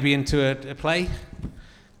bring a baby into a play,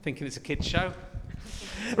 thinking it's a kid's show.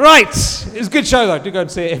 Right. It was a good show, though. Do go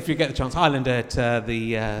and see it if you get the chance. Highlander at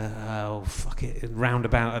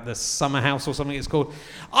roundabout at the Summer House or something it's called.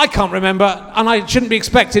 I can't remember, and I shouldn't be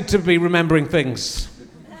expected to be remembering things.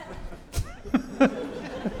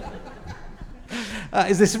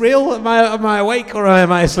 Is this real? Am I awake or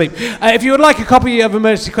am I asleep? If you would like a copy of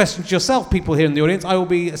Emergency Questions yourself, people here in the audience, I will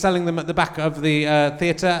be selling them at the back of the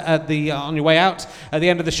theatre on your way out at the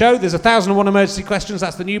end of the show. There's 1001 Emergency Questions.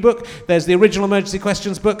 That's the new book. There's the original Emergency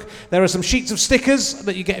Questions book. There are some sheets of stickers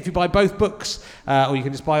that you get if you buy both books, or you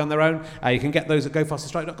can just buy on their own. You can get those at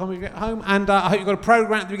gofasterstrike.com if you get home. And I hope you've got a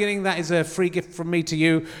programme at the beginning. That is a free gift from me to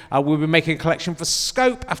you. We'll be making a collection for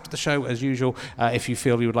Scope after the show, as usual. If you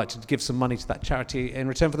feel you would like to give some money to that charity in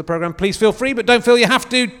return for the programme, please feel free, but don't feel you have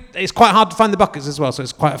to. It's quite hard to find the buckets as well, so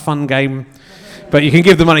it's quite a fun game. But you can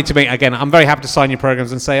give the money to me. Again, I'm very happy to sign your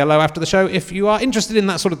programmes and say hello after the show if you are interested in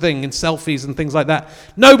that sort of thing, in selfies and things like that.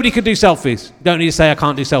 Nobody can do selfies. Don't need to say I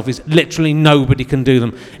can't do selfies. Literally nobody can do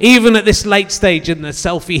them. Even at this late stage in the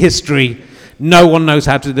selfie history, no one knows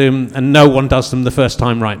how to do them, and no one does them the first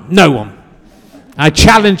time right. No one. I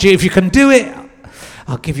challenge you, if you can do it,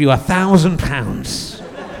 I'll give you £1,000.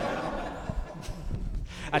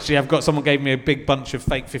 Actually, I've got someone gave me a big bunch of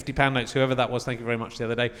fake £50 notes, whoever that was, thank you very much, the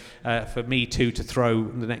other day, for me too to throw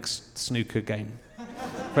the next snooker game.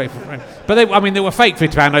 But they were fake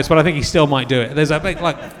 £50 notes, but I think he still might do it. There's a big,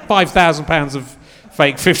 £5,000 of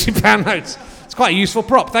fake £50 notes. It's quite a useful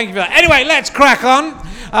prop. Thank you for that. Anyway, let's crack on.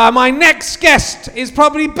 My next guest is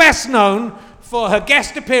probably best known for her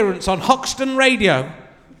guest appearance on Hoxton Radio.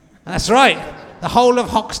 That's right. The whole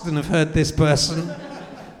of Hoxton have heard this person.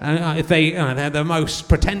 They're the most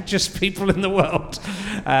pretentious people in the world.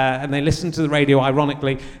 And they listen to the radio,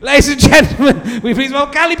 ironically. Ladies and gentlemen, we please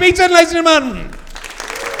welcome Callie Beaton, ladies and gentlemen.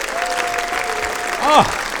 Oh,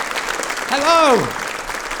 hello.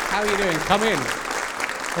 How are you doing? Come in.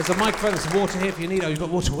 There's a microphone, there's water here if you need. Oh, you've got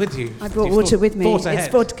water with you. I brought water with me. Water it's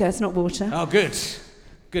vodka, it's not water. Oh, good.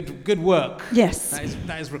 Good work. Yes.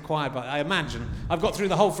 That is required, but I imagine. I've got through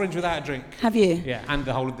the whole Fringe without a drink. Have you? Yeah, and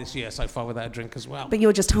the whole of this year so far without a drink as well. But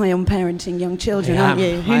you're just high on parenting young children, aren't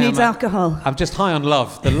you? Who needs alcohol? I'm just high on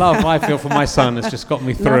love. The love I feel for my son has just got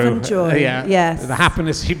me through. Love and joy. Yeah. Yes. The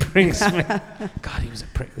happiness he brings me. God, he was a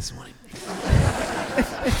prick this morning.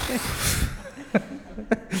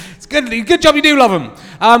 It's good job you do love him.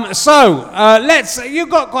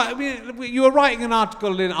 You were writing an article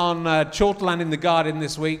on Chortland in the Guardian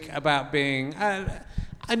this week about being,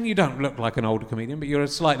 and you don't look like an older comedian, but you're a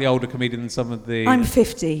slightly older comedian than some of the... I'm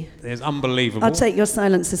 50. It's unbelievable. I'll take your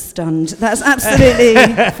silence as stunned. That's absolutely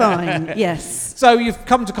fine, yes. So you've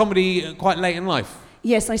come to comedy quite late in life.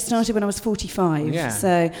 Yes, I started when I was 45. Yeah.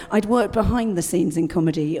 So I'd worked behind the scenes in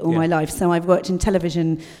comedy all my life. So I've worked in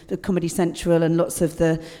television, the Comedy Central, and lots of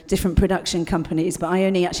the different production companies. But I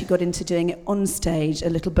only actually got into doing it on stage a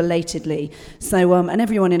little belatedly. So, and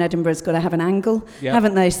everyone in Edinburgh's got to have an angle,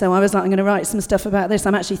 haven't they? So I was like, I'm going to write some stuff about this.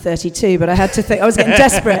 I'm actually 32, but I had to think, I was getting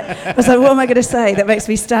desperate. I was like, what am I going to say that makes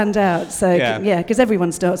me stand out? So, because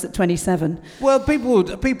everyone starts at 27. Well,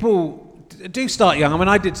 people do start young. I mean,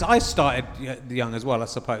 I started young as well, I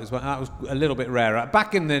suppose, but that was a little bit rarer.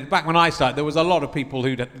 Back when I started, there was a lot of people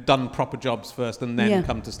who'd done proper jobs first and then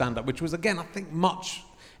come to stand up, which was, again, I think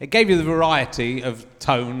it gave you the variety of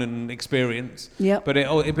tone and experience. But it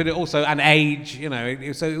also, and age,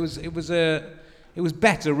 so it was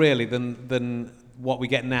better really than what we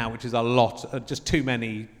get now, which is a lot, just too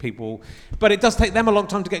many people. But it does take them a long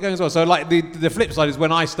time to get going as well. So like the flip side is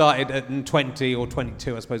when I started at 20 or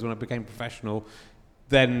 22, I suppose, when I became professional,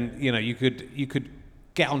 then you could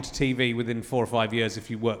get onto TV within 4 or 5 years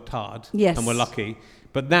if you worked hard and were lucky.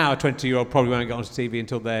 But now a 20-year-old probably won't get onto TV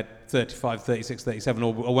until they're 35, 36, 37,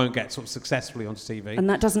 or won't get sort of successfly onto TV. And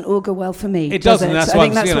that doesn't augur well for me. It doesn't. I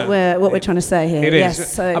think that's what we're trying to say here. It is.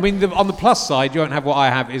 Yes, so. I mean, on the plus side, you won't have what I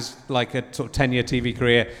have is like a sort of 10-year TV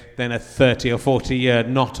career, then a 30 or 40-year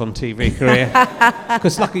not on TV career.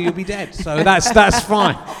 Because lucky you'll be dead. So that's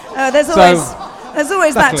fine. There's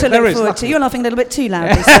always that to look forward to. You're laughing a little bit too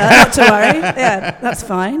loudly, sir. Not to worry. Yeah, that's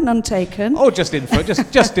fine. None taken. Or just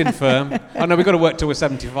infirm. Oh no, we've got to work till we're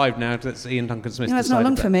 75 now. That's Ian Duncan Smith. No, it's not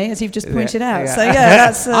long for me, as you've just pointed out. Yeah. So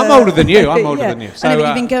that's. I'm older than you. I'm older than you. So I know, but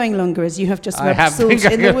you've been going longer, as you have just rubbed salt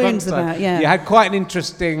in the wounds about. Yeah. You had quite an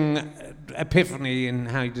interesting epiphany in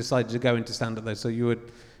how you decided to go into stand-up, though. So you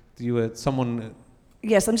were someone.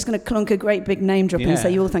 Yes, I'm just going to clonk a great big name drop and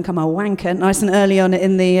say you all think I'm a wanker, nice and early on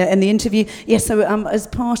in the interview. Yes, so as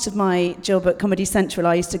part of my job at Comedy Central,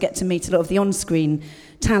 I used to get to meet a lot of the on-screen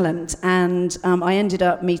talent, and I ended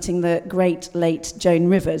up meeting the great late Joan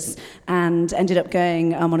Rivers, and ended up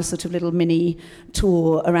going on a sort of little mini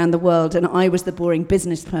tour around the world, and I was the boring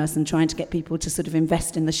business person trying to get people to sort of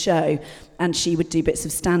invest in the show, and she would do bits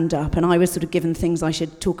of stand-up, and I was sort of given things I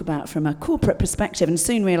should talk about from a corporate perspective, and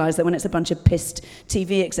soon realised that when it's a bunch of pissed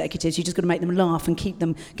TV executives, you just got to make them laugh and keep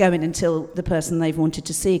them going until the person they've wanted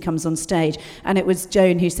to see comes on stage. And it was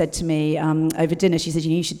Joan who said to me over dinner, she said,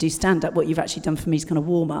 you should do stand-up. What you've actually done for me is kind of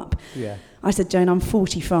warm up. Yeah. I said, Joan, I'm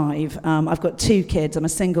 45. I've got 2 kids. I'm a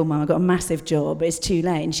single mum. I've got a massive job. It's too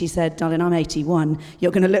late. And she said, darling, I'm 81.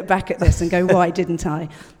 You're going to look back at this and go, why didn't I?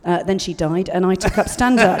 Then she died, and I took up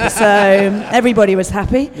stand-up. So everybody was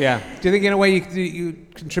happy. Yeah. Do you think in a way you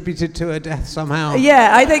contributed to her death somehow?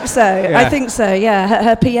 Yeah, I think so. Yeah. I think so, yeah.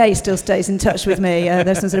 Her PA still stays in touch with me.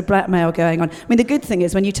 There's some sort of blackmail going on. I mean, the good thing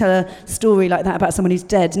is when you tell a story like that about someone who's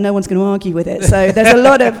dead, no one's going to argue with it. So there's a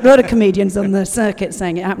lot of comedians on the circuit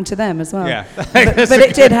saying it happened to them as well. Yeah. but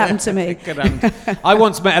it did happen to me. I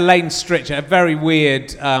once met Elaine Stritcher, a very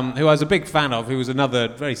weird, who I was a big fan of, who was another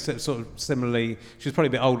very sort of similarly, she was probably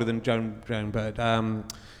a bit older than Joan, but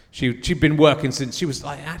she'd been working since, she'd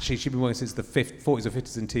been working since the 40s or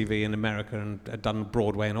 50s in TV in America, and had done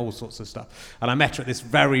Broadway and all sorts of stuff. And I met her at this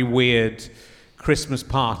very weird Christmas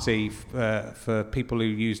party for people who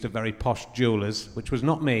used a very posh jewellers, which was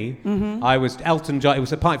not me. Mm-hmm. I was Elton John. It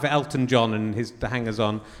was a party for Elton John and the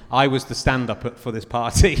hangers-on. I was the stand-up for this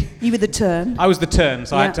party. You were the turn. I was the turn.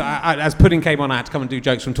 So as Pudding came on, I had to come and do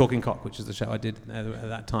jokes from Talking Cock, which is the show I did at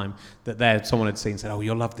that time. That someone had seen, said, "Oh,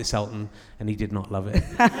 you'll love this, Elton," and he did not love it.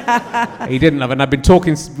 He didn't love it. And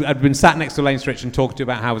I'd been sat next to Elaine Stritch and talked to her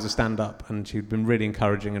about how I was a stand-up, and she'd been really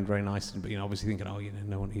encouraging and very nice. But obviously thinking,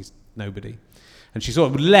 no one, he's nobody. And she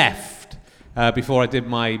sort of left before I did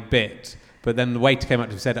my bit. But then the waiter came up to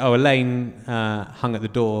me and said, "Oh, Elaine hung at the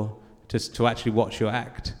door just to actually watch your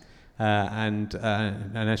act." And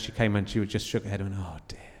as she came in, she just shook her head and went, "Oh,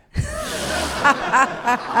 dear."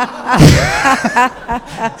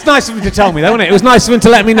 It's nice of him to tell me, though, wasn't it? It was nice of him to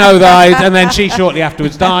let me know that and then she shortly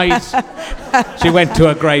afterwards died. She went to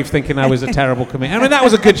her grave thinking I was a terrible comedian. I mean, that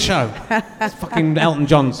was a good show. It's fucking Elton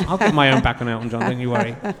John's. I'll get my own back on Elton John, don't you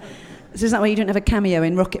worry. So is that why you don't have a cameo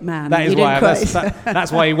in Rocket Man? That is why.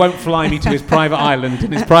 That's why he won't fly me to his private island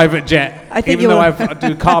in his private jet, even though I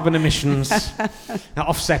do carbon emissions,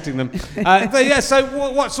 offsetting them. But yeah. So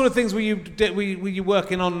what sort of things were you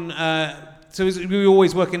working on? So were you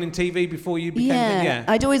always working in TV before you became... Yeah,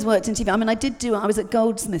 I'd always worked in TV. I mean, I was at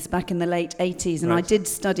Goldsmiths back in the late 80s, and right. I did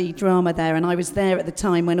study drama there, and I was there at the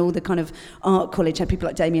time when all the kind of art college had people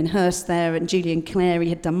like Damien Hirst there, and Julian Clary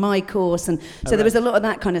had done my course, and so there was a lot of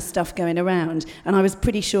that kind of stuff going around, and I was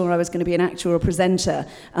pretty sure I was going to be an actor or a presenter,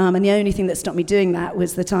 and the only thing that stopped me doing that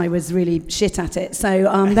was that I was really shit at it. So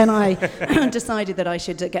then I decided that I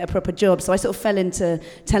should get a proper job, so I sort of fell into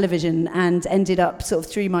television and ended up sort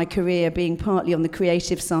of through my career being partly on the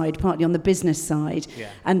creative side, partly on the business side,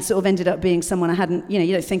 and sort of ended up being someone I hadn't,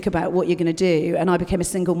 you don't think about what you're going to do, and I became a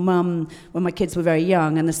single mum when my kids were very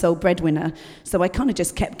young and the sole breadwinner, so I kind of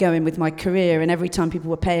just kept going with my career, and every time people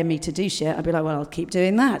were paying me to do shit, I'd be like, well, I'll keep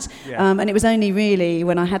doing that. And it was only really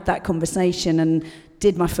when I had that conversation and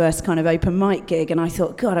did my first kind of open mic gig, and I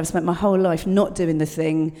thought, God, I've spent my whole life not doing the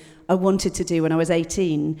thing I wanted to do when I was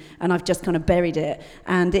 18, and I've just kind of buried it.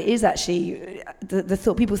 And it is actually the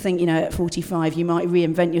thought. People think, at 45 you might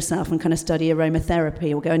reinvent yourself and kind of study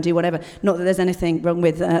aromatherapy or go and do whatever. Not that there's anything wrong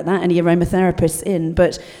with that, any aromatherapists in,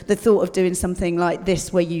 but the thought of doing something like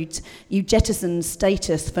this where you jettison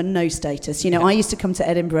status for no status. I used to come to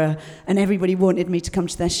Edinburgh and everybody wanted me to come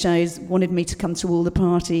to their shows, wanted me to come to all the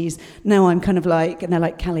parties. Now I'm kind of like, and they're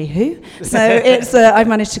like, Callie, who? So it's I've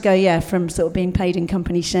managed to go, from sort of being paid in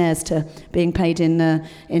company shares to being paid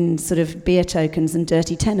in sort of beer tokens and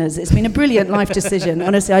dirty tenors. It's been a brilliant life decision.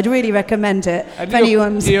 Honestly, I'd really recommend it. Are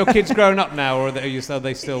your kids grown up now, or are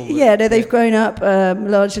they still? Yeah, no, they've grown up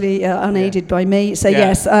largely unaided by me. So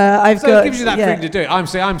yes, I've got. So it gives you that freedom to do it.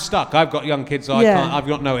 I'm stuck. I've got young kids, so I've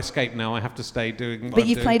got no escape now. I have to stay doing. But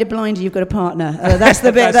you've played a blinder. You've got a partner. That's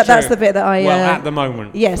the bit. That's the bit that I. Well, at the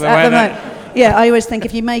moment. Yes, at the moment. Yeah, I always think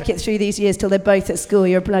if you make it through these years till they're both at school,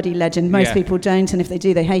 you're a bloody legend. Most people don't, and if they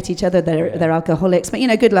do, they hate each other. They're alcoholics. But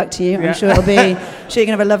good luck to you. I'm sure you're going to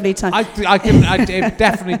have a lovely time. It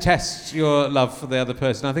definitely tests your love for the other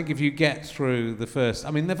person. I think if you get through the first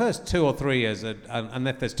 2 or 3 years, and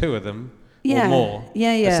if there's 2 of them. Or more.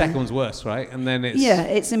 The second one's worse, right? And then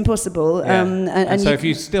it's impossible. Yeah. And so if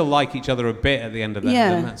you still like each other a bit at the end of that,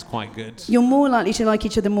 then that's quite good. You're more likely to like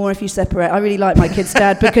each other more if you separate. I really like my kid's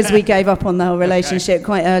dad because we gave up on the whole relationship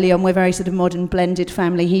quite early on. We're very sort of modern, blended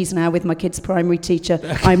family. He's now with my kid's primary teacher.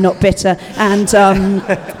 I'm not bitter, and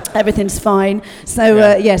everything's fine.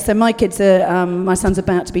 So so my kids are. My son's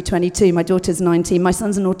about to be 22. My daughter's 19. My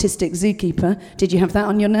son's an autistic zookeeper. Did you have that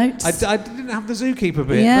on your notes? I didn't have the zookeeper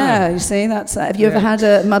bit. Yeah, no. You see. Have you ever had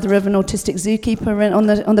a mother of an autistic zookeeper on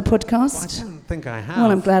the podcast? I don't think I have. Well,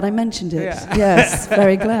 I'm glad I mentioned it. Yeah. Yes,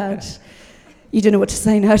 very glad. You don't know what to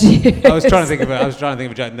say now, do you? I was trying to think of a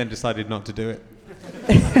joke and then decided not to do it.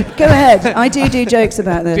 Go ahead. I do jokes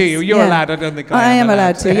about this. Do you? You're allowed. I don't think I am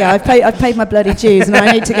allowed to. Yeah, I've paid my bloody dues, and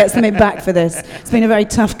I need to get something back for this. It's been a very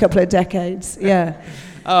tough couple of decades. Yeah.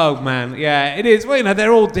 Oh man, yeah, it is. Well,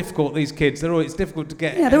 they're all difficult. These kids, it's difficult to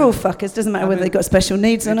get. Yeah, they're all fuckers. Doesn't matter whether they've got special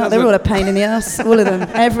needs or not. They're all a pain in the ass. All of them,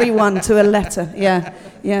 everyone to a letter. Yeah.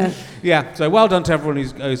 So well done to everyone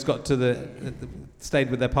who's got to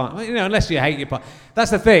stayed with their partner. Unless you hate your partner.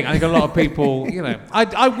 That's the thing. I think a lot of people,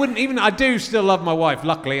 I wouldn't even. I do still love my wife,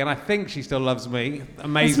 luckily, and I think she still loves me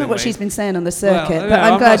amazingly. That's not what she's been saying on the circuit. Well, but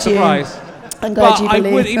I'm glad not surprised. I'm glad you believe.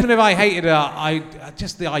 I would, even if I hated her,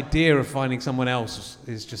 just the idea of finding someone else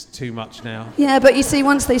is just too much now. Yeah, but you see,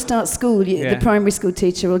 once they start school, the primary school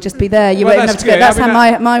teacher will just be there. You won't have to go. That's how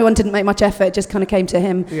my one didn't make much effort. It just kind of came to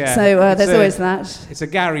him. Yeah, so there's always that. It's a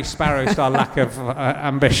Gary Sparrow style lack of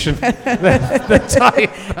ambition that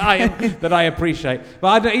I appreciate.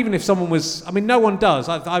 But even if someone was, no one does.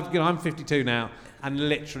 I'm 52 now. And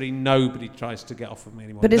literally nobody tries to get off of me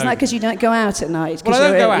anymore. But is that because you don't go out at night? Well, I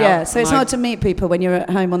don't go out. Yeah, so it's hard to meet people when you're at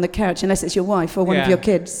home on the couch, unless it's your wife or one of your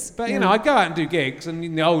kids. But, I go out and do gigs, and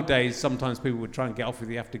in the old days, sometimes people would try and get off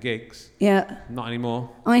with you after gigs. Yeah. Not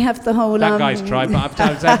anymore. I have the whole... That guy's tried, but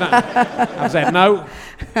I've said no.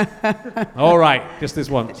 All right, just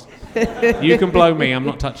this once. You can blow me, I'm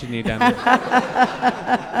not touching you down there.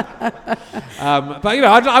 But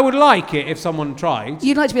I would like it if someone tried.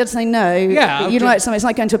 You'd like to be able to say no. Yeah. You'd like something. It's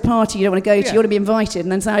like going to a party you don't want to go to. You want to be invited,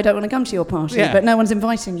 and then say I don't want to come to your party, but no one's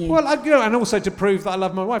inviting you. Well, and also to prove that I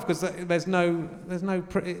love my wife, because there's no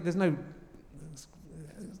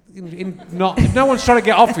not if no one's trying to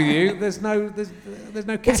get off with you, there's no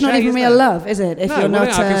cachet. It's not even real love, is it? If no, you're not,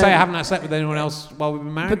 I can say I haven't slept with anyone else while we've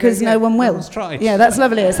been married. Because no one will. No one's tried. Yeah, that's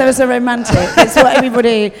lovely. It's so romantic. It's what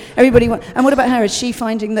everybody wants. And what about her? Is she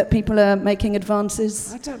finding that people are making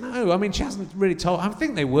advances? I don't know. I mean, she hasn't really told. I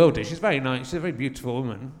think they will do. She's very nice. She's a very beautiful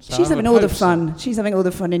woman. So She's having all the fun. She's having all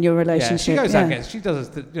the fun in your relationship. Yeah, she goes out and gets. She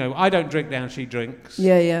does. I don't drink now. She drinks.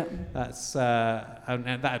 Yeah. That's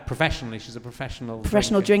and that professionally. She's a professional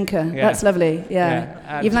drinker. Yeah. That's lovely.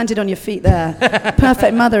 Yeah. You've landed on your feet there.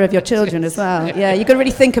 Perfect mother of your children as well. Yeah. You've got to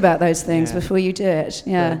really think about those things before you do it.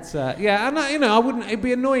 Yeah. But, and I wouldn't. It'd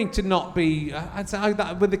be annoying to not be. I'd say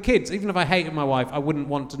with the kids. Even if I hated my wife, I wouldn't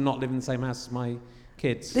want to not live in the same house as my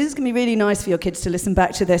kids. This is going to be really nice for your kids to listen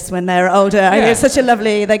back to this when they're older. Yeah. I mean, it's such a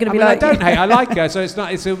lovely. They're going to be like. I don't hate. I like her, so it's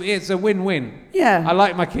not. It's a win-win. Yeah. I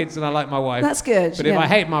like my kids and I like my wife. That's good. But if I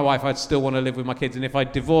hate my wife, I'd still want to live with my kids. And if I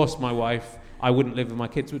divorced my wife, I wouldn't live with my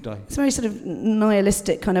kids, would I? It's a very sort of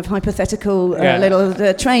nihilistic, kind of hypothetical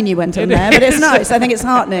little train you went on there, but it's nice. I think it's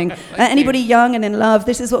heartening. Anybody young and in love,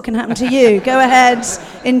 this is what can happen to you. Go ahead,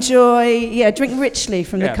 enjoy, drink richly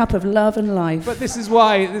from the cup of love and life. But this is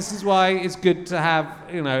why it's good to have,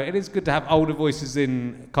 it is good to have older voices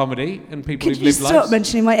in comedy and people who've lived lives. Could you stop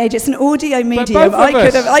mentioning my age? It's an audio medium.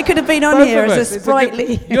 I could have been on here as a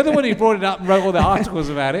sprightly. You're the one who brought it up and wrote all the articles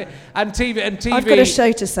about it. And TV. I've got a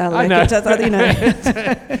show to sell. I know.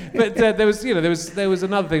 But there was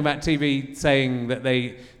another thing about TV saying that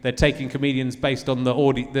they're taking comedians based on their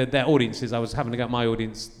audiences. I was having to go at my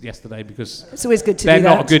audience yesterday because it's always good to they're do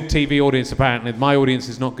that. not a good TV audience apparently. My audience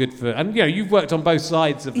is not good for, and you've worked on both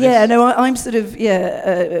sides of this. Yeah, no, I'm sort of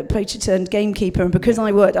poacher turned gamekeeper, and because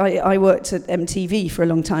I worked at MTV for a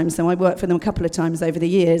long time, so I worked for them a couple of times over the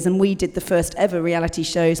years, and we did the first ever reality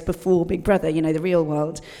shows before Big Brother, the real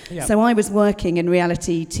world. Yeah. So I was working in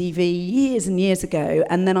reality TV years and years ago,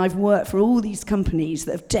 and then I've worked for all these companies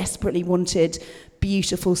that have desperately wanted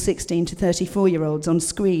beautiful 16 to 34-year-olds on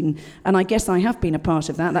screen, and I guess I have been a part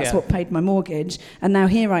of that. That's what paid my mortgage, and now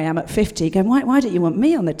here I am at 50 going, why don't you want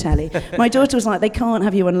me on the telly? My daughter was like, they can't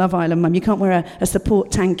have you on Love Island, Mum. You can't wear a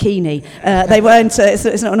support tankini. They won't,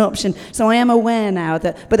 it's not an option. So I am aware now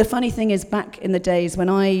that, but the funny thing is, back in the days when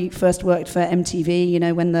I first worked for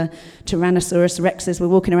MTV, when the Tyrannosaurus Rexes were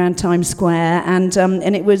walking around Times Square, and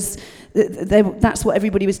it was, that's what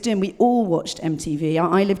everybody was doing. We all watched MTV.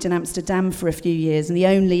 I lived in Amsterdam for a few years, and the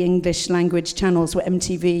only English language channels were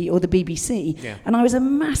MTV or the BBC. Yeah. And I was a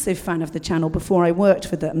massive fan of the channel before I worked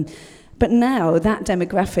for them. But now that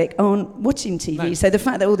demographic aren't watching TV. No. So the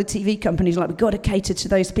fact that all the TV companies are like, we've got to cater to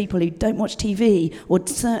those people who don't watch TV or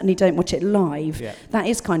certainly don't watch it live, that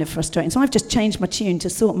is kind of frustrating. So I've just changed my tune to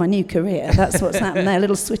sort my new career. That's what's happened there, a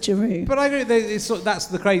little switcheroo. But I agree, that's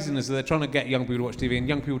the craziness. They're trying to get young people to watch TV, and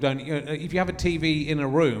young people don't. If you have a TV in a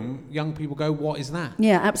room, young people go, what is that?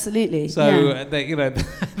 Yeah, absolutely. So they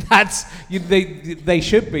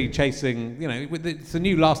should be chasing, it's the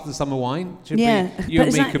new Last of the Summer Wine. Should be, you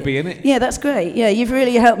and me could be in it. Yeah, that's great. Yeah, you've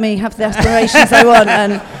really helped me have the aspirations I want,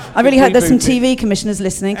 and I really hope there's some TV commissioners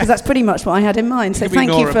listening, because that's pretty much what I had in mind. So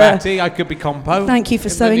thank you for. Batty, I could be Compo. Thank you for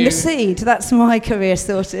sowing the seed. That's my career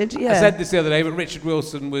sorted. Yeah. I said this the other day, but Richard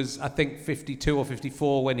Wilson was, I think, 52 or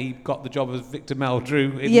 54 when he got the job as Victor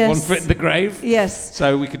Meldrew in One Foot in the Grave. Yes.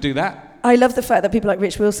 So we could do that. I love the fact that people like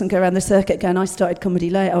Rich Wilson go around the circuit going, I started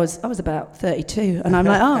comedy late. I was about 32. And I'm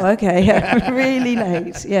like, oh, okay, really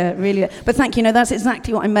late. Yeah, really late. But thank you. That's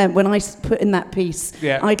exactly what I meant when I put in that piece.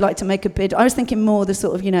 Yeah. I'd like to make a bid. I was thinking more the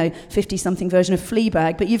sort of, 50-something version of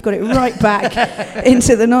Fleabag, but you've got it right back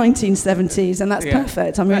into the 1970s, and that's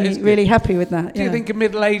perfect. I'm really happy with that. Do you think a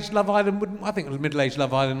middle-aged Love Island wouldn't? I think a middle-aged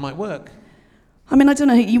Love Island might work. I mean, I don't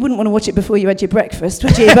know, you wouldn't want to watch it before you had your breakfast,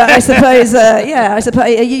 would you? But I suppose, are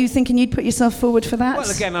you thinking you'd put yourself forward for that?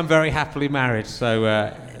 Well, again, I'm very happily married, so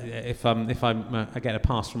if I get a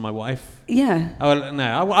pass from my wife. Yeah. Oh,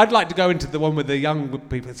 no, I'd like to go into the one with the young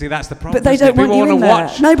people. See, that's the problem. But they don't want you in there.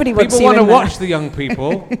 Nobody wants you in there. People want to watch the young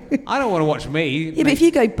people. I don't want to watch me. Yeah, but if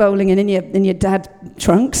you go bowling in your dad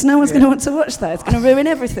trunks, no one's going to want to watch that. It's going to ruin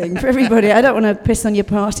everything for everybody. I don't want to piss on your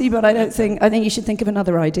party, but I think you should think of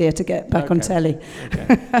another idea to get back on telly.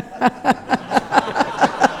 Okay.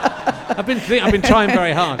 I've been trying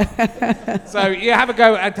very hard. So you have a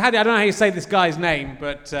go. I don't know how you say this guy's name,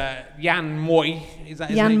 but Jan Moy, is that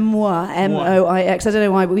his name? Jan Moix, M-O-I-X. I don't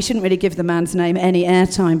know why, but we shouldn't really give the man's name any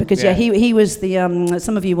airtime because he was the.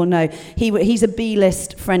 Some of you will know he's a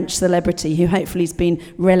B-list French celebrity who hopefully has been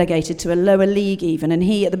relegated to a lower league even. And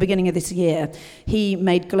he, at the beginning of this year, he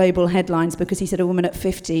made global headlines because he said a woman at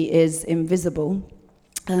 50 is invisible.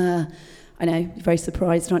 I know, you're very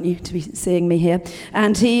surprised, aren't you, to be seeing me here?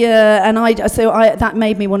 And that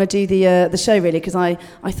made me want to do the show, really, because I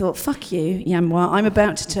thought, fuck you, Yamwa, I'm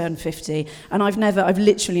about to turn 50, and I've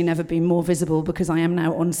literally never been more visible, because I am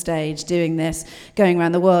now on stage doing this, going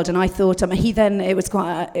around the world. And I thought, it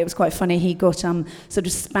was quite funny. He got sort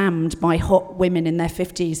of spammed by hot women in their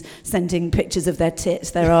 50s, sending pictures of their tits,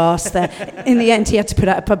 their arse. In the end, he had to put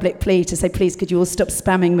out a public plea to say, please, could you all stop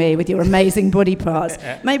spamming me with your amazing body parts?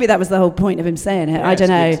 Maybe that was the whole point of him saying it. I don't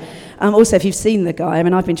know. Also, if you've seen the guy,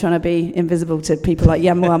 I've been trying to be invisible to people like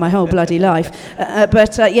Yamwa my whole bloody life.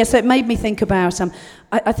 So it made me think about...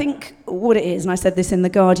 I think what it is, and I said this in the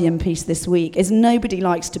Guardian piece this week, is nobody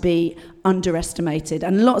likes to be underestimated.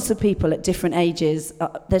 And lots of people at different ages,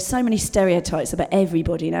 there's so many stereotypes about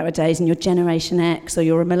everybody nowadays, and you're Generation X or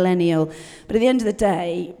you're a millennial. But at the end of the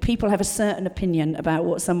day, people have a certain opinion about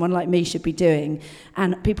what someone like me should be doing.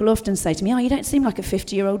 And people often say to me, oh, you don't seem like a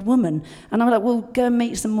 50-year-old woman. And I'm like, well, go and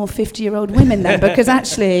meet some more 50-year-old women then, because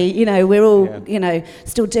actually, we're all,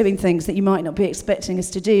 still doing things that you might not be expecting us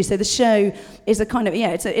to do. So the show is a kind of,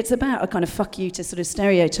 it's about a kind of fuck you to sort of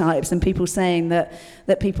stereotypes and people saying that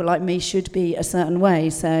people like me should be a certain way.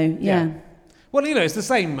 So, yeah. Well, it's the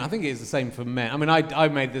same. I think it's the same for men. I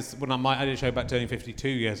made this when I did a show about turning 52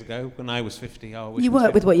 years ago. When I was 50, you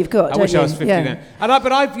work with what you've got. I wish I was 50 then. And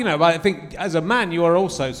I think as a man, you are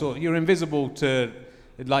also you're invisible to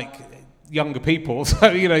like younger people. So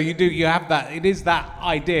you have that. It is that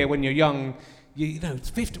idea when you're young. It's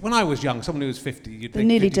 50. When I was young, someone who was 50, you'd think they're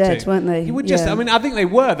nearly 52. dead, weren't they? You would just. I think they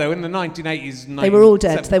were though in the 1980s. They were all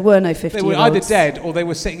dead. There were no 50. They were either dead or they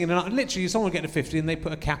were sitting in literally. Someone would get to 50 and they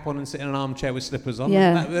put a cap on and sit in an armchair with slippers on.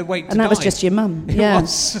 Yeah, and that was just your mum. Yeah, it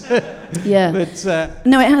was. Yeah, but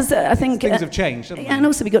no, it has. I think things have changed. Haven't they? And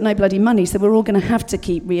also, we got no bloody money, so we're all going to have to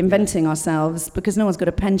keep reinventing ourselves because no one's got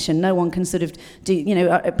a pension. No one can sort of do.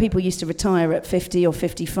 People used to retire at 50 or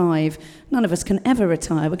 55. None of us can ever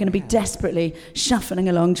retire. We're going to be desperately shuffling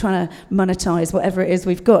along, trying to monetize whatever it is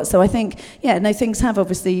we've got. So I think, things have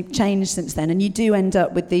obviously changed since then, and you do end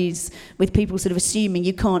up with people sort of assuming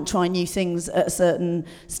you can't try new things at a certain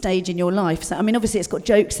stage in your life. So obviously it's got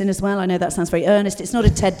jokes in as well. I know that sounds very earnest. It's not a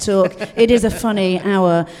TED talk. It is a funny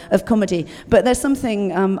hour of comedy. But there's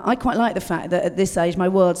something I quite like the fact that at this age my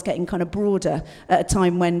world's getting kind of broader at a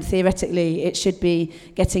time when theoretically it should be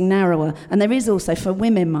getting narrower. And there is also for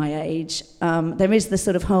women my age. There is the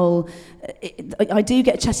sort of whole... I do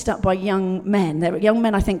get chatted up by young men. Young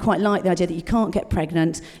men, I think, quite like the idea that you can't get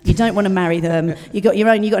pregnant, you don't want to marry them, you got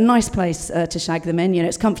a nice place to shag them in,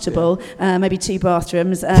 it's comfortable, maybe 2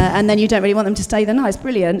 bathrooms, and then you don't really want them to stay the night. It's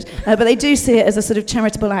brilliant. But they do see it as a sort of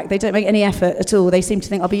charitable act. They don't make any effort at all. They seem to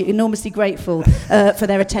think I'll be enormously grateful for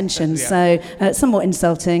their attention. So somewhat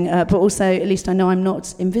insulting, but also at least I know I'm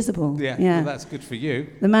not invisible. Yeah. Well, that's good for you.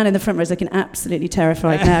 The man in the front row is looking absolutely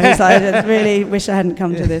terrified now. He's like, I really wish I hadn't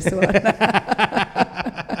come to this one.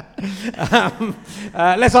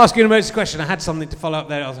 Let's ask you an emergency question. I had something to follow up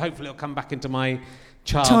there. Hopefully it'll come back into my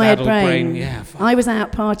tired brain. Yeah. I was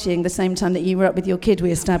out partying the same time that you were up with your kid,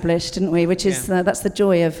 we established, didn't we? Which is that's the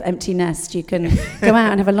joy of empty nest. You can go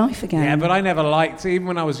out and have a life again. Yeah, but I never liked, even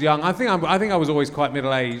when I was young. I think I was always quite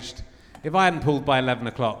middle-aged. If I hadn't pulled by 11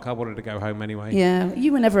 o'clock, I wanted to go home anyway. Yeah,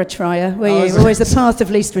 you were never a trier, were you? Always the path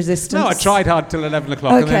of least resistance. No, I tried hard till 11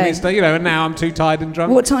 o'clock, okay. And then and now I'm too tired and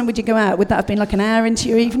drunk. What time would you go out? Would that have been like an hour into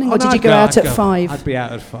your evening, or did you go out at 5? I'd be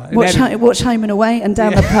out at 5. Watch Home and Away and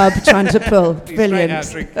down the pub trying to pull. Brilliant.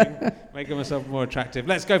 Straight out drinking, making myself more attractive.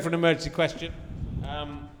 Let's go for an emergency question.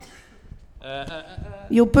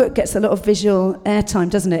 Your book gets a lot of visual airtime,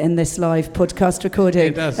 doesn't it, in this live podcast recording?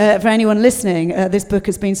 It does. For anyone listening, this book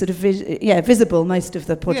has been sort of visible most of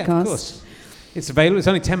the podcast. Yeah, of course. It's available. It's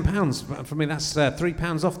only £10 for me. That's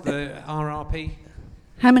 £3 off the RRP.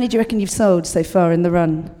 How many do you reckon you've sold so far in the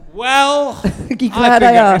run? Well, you glad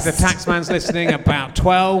I asked? If the taxman's listening, about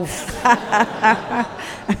 12.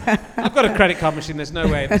 I've got a credit card machine. There's no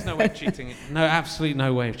way of cheating it. No, absolutely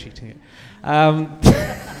no way of cheating it.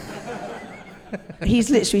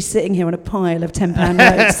 He's literally sitting here on a pile of £10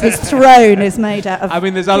 notes. His throne is made out of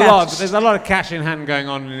there's a lot of cash in hand going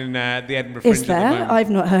on in the Edinburgh Fringe. Is there? At the moment.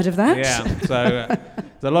 I've not heard of that. Yeah, so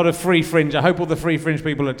there's a lot of free Fringe. I hope all the free Fringe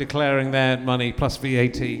people are declaring their money plus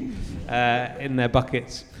VAT in their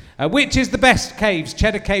buckets. Which is the best caves,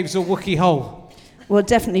 Cheddar Caves or Wookey Hole? Well,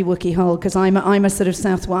 definitely Wookey Hole, because I'm a sort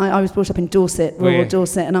of I was brought up in Dorset, rural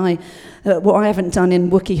Dorset, and what I haven't done in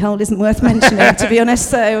Wookey Hole isn't worth mentioning, to be honest.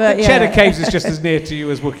 So yeah. Cheddar Caves is just as near to you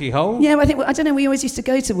as Wookey Hole. Yeah, I don't know. We always used to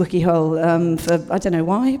go to Wookey Hole for I don't know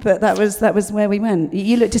why, but that was where we went.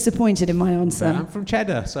 You look disappointed in my answer. I'm from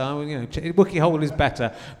Cheddar, so Wookey Hole is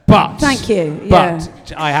better. But thank you.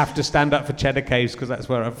 But I have to stand up for Cheddar Caves because that's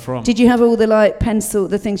where I'm from. Did you have all the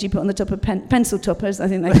the things you put on the top of pencil toppers? I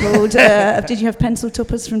think they're called. Did you have pencil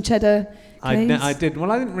toppers from Cheddar Caves? I did.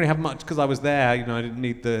 Well, I didn't really have much because I was there. I didn't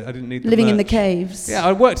need the. Living in the merch. caves. Yeah,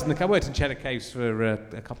 I worked in Cheddar Caves for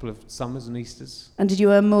a couple of summers and Easters. And did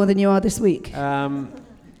you earn more than you are this week?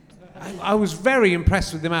 I was very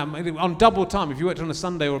impressed with the amount on double time. If you worked on a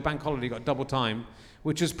Sunday or a bank holiday, you got double time,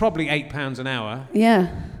 which was probably £8 an hour. Yeah.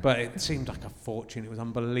 But it seemed like a fortune. It was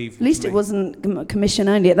unbelievable. At least it wasn't commission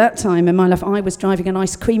only. At that time in my life, I was driving an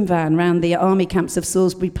ice cream van around the army camps of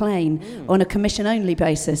Salisbury Plain on a commission only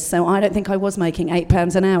basis. So I don't think I was making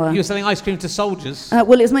 £8 an hour. You were selling ice cream to soldiers?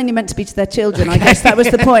 Well, it was mainly meant to be to their children, I guess. That was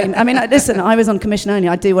the point. I mean, listen, I was on commission only.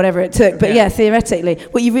 I'd do whatever it took. But yeah, theoretically,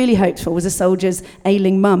 what you really hoped for was a soldier's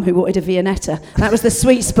ailing mum who wanted a Viennetta. That was the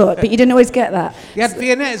sweet spot, but you didn't always get that. You had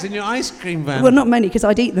Viennettas in your ice cream van? Well, not many, because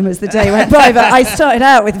I'd eat them as the day went by, but I started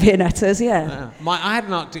out with Viennettas, yeah. I had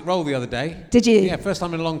an Arctic roll the other day. Did you? Yeah, first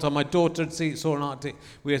time in a long time. My daughter saw an Arctic.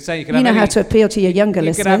 We were saying you could have how to appeal to your younger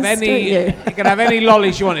listeners, don't you? You could have any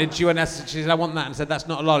lolly she wanted. She said, I want that, and said, that's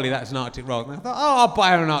not a lolly, that's an Arctic roll. And I thought, I'll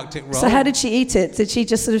buy her an Arctic roll. So how did she eat it? Did she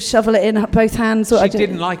just sort of shovel it in both hands? She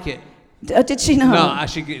didn't like it. Did she not? No,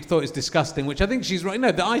 she thought it was disgusting, which I think she's right.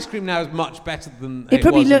 No, the ice cream now is much better than it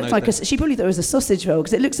probably looked like she probably thought it was a sausage roll,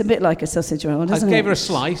 because it looks a bit like a sausage roll, doesn't it? I gave her a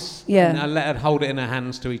slice. Yeah. And I let her hold it in her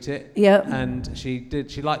hands to eat it. Yeah. And she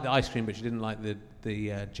did. She liked the ice cream, but she didn't like the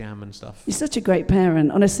jam and stuff. You're such a great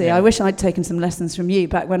parent, honestly. Yeah. I wish I'd taken some lessons from you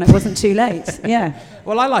back when it wasn't too late. Yeah.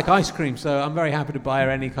 Well, I like ice cream, so I'm very happy to buy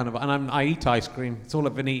her any kind of. And I eat ice cream. It's all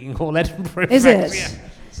I've been eating all Edinburgh. Is it? Yeah.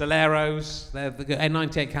 Soleros. They're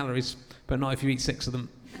 98 calories. But not if you eat 6 of them.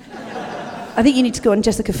 I think you need to go on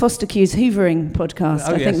Jessica Foster Q's Hoovering podcast.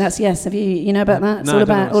 I think that's Have you know about that? It's all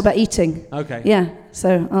about eating. Okay. Yeah.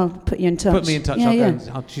 So I'll put you in touch. Put me in touch.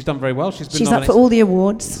 Yeah. She's done very well. She's up for all the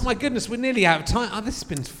awards. Oh my goodness, we're nearly out of time. This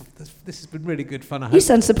has been really good fun. I hope. You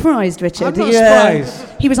sound surprised, Richard. I'm not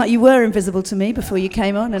surprised. He was like, you were invisible to me before you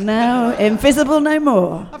came on, and now invisible no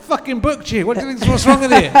more. I fucking booked you. What do you think's what's wrong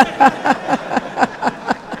with you?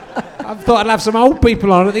 I thought I'd have some old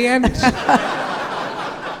people on at the end.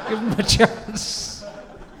 Give them a chance.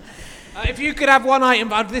 If you could have one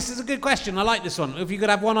item, this is a good question, I like this one. If you could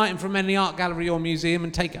have one item from any art gallery or museum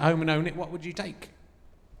and take it home and own it, what would you take?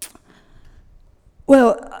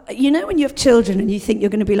 Well, when you have children and you think you're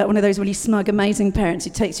going to be like one of those really smug, amazing parents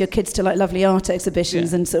who takes your kids to like lovely art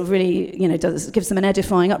exhibitions and sort of really, gives them an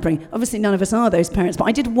edifying upbringing. Obviously, none of us are those parents, but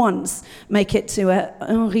I did once make it to a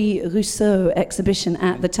Henri Rousseau exhibition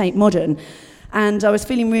at the Tate Modern. And I was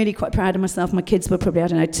feeling really quite proud of myself. My kids were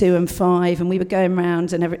probably, 2 and 5, and we were going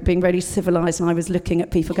around and being really civilised, and I was looking at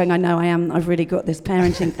people going, I know I am, I've really got this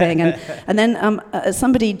parenting thing. And then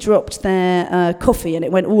somebody dropped their coffee, and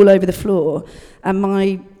it went all over the floor. And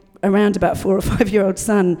my around about 4 or 5 year old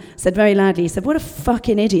son said very loudly, he said, what a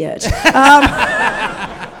fucking idiot.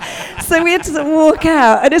 So we had to sort of walk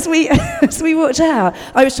out, and as we walked out,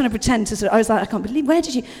 I was trying to pretend to I was like, I can't believe, where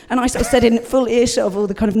did you? And I sort of said in full earshot of all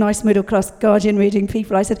the kind of nice middle class Guardian reading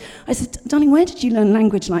people, I said, darling, where did you learn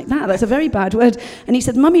language like that? That's a very bad word. And he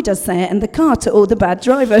said, Mummy does say it, and the car to all the bad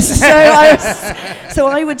drivers. So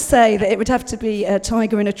I would say that it would have to be a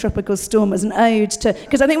Tiger in a Tropical Storm as an ode to,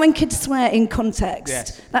 because I think when kids swear in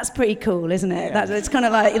context, that's pretty cool, isn't it? Yeah. It's kind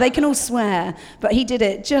of like, they can all swear, but he did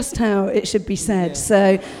it just how it should be said.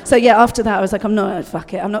 So after that, I was like, I'm not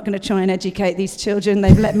going to try and educate these children.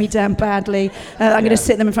 They've let me down badly. I'm going to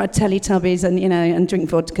sit them in front of Teletubbies and drink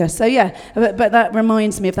vodka. So but that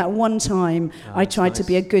reminds me of that one time I tried to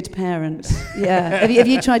be a good parent. Yeah. Have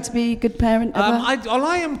you tried to be a good parent ever?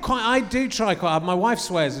 I do try quite hard. My wife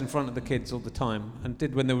swears in front of the kids all the time, and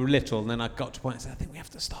did when they were little, and then I got to a point and said, I think we have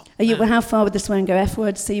to stop. How far would the swearing go? F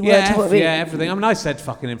word, C word? Yeah, everything. I mean, I said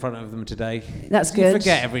fucking in front of them today. That's good. You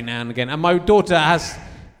forget every now and again. And my daughter has...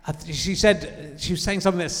 she said she was saying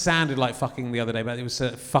something that sounded like fucking the other day, but it was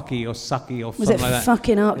fucky or sucky or something like that. Was it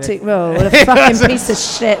fucking Arctic roll? What a fucking piece of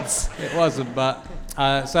shit. It wasn't, but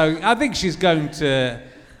so I think she's going to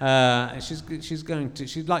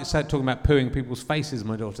She likes talking about pooing people's faces,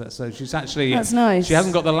 my daughter. So she's actually... That's nice. She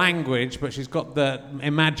hasn't got the language, but she's got the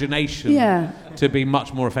imagination to be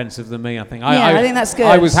much more offensive than me, I think. I think that's good.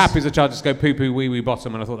 I was happy as a child to just go poo poo wee wee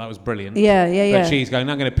bottom, and I thought that was brilliant. Yeah. But she's going,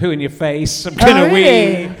 I'm going to poo in your face. I'm going to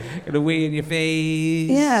wee. Going to wee in your face.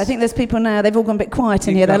 Yeah, I think there's people now, they've all gone a bit quiet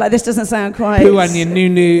in here. They're like, this doesn't sound quite... Poo on your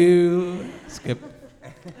noo-noo. It's good.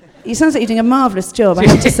 It sounds like you're doing a marvellous job, I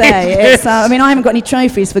have to say. It's, I mean, I haven't got any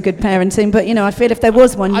trophies for good parenting, but, I feel if there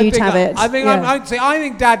was one, you'd have it. I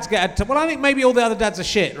think dads get I think maybe all the other dads are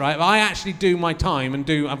shit, right? But I actually do my time and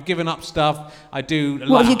I've given up stuff. I do...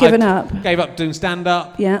 What have you given up? Gave up doing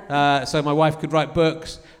stand-up. Yeah. So my wife could write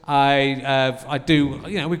books. I do,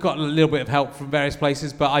 we've got a little bit of help from various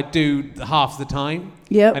places, but I do half the time.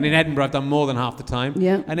 Yep. And in Edinburgh, I've done more than half the time.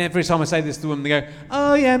 Yeah. And every time I say this to them, they go,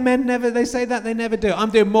 oh yeah, men never, they say that, they never do. I'm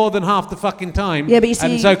doing more than half the fucking time. Yeah, but you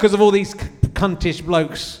see... And so because of all these cuntish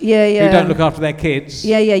blokes who Yeah. don't look after their kids,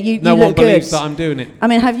 you no look one believes good. that I'm doing it. I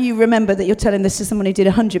mean, have you remembered that you're telling this to someone who did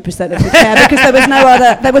 100% of the care because there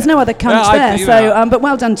was no other cunt there. So, but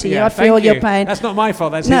well done to you. I feel your pain. That's not my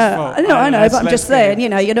fault. That's his fault. No, I know, but I'm just saying,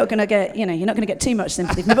 you're not going to get too much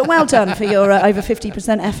sympathy from me. But well done for your over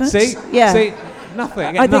 50% efforts. See? Yeah. See?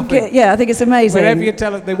 Nothing. I think it's amazing. Wherever you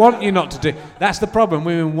tell them, they want you not to do. That's the problem.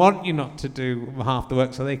 Women want you not to do half the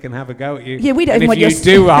work so they can have a go at you. Yeah, we don't and even want if you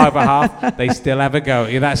do have a half, they still have a go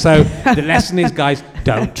at you. So the lesson is, guys,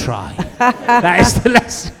 don't try. That is the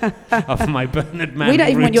lesson of my Bernard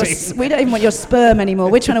Manning routine. We don't even want your sperm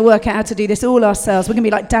anymore. We're trying to work out how to do this all ourselves. We're going to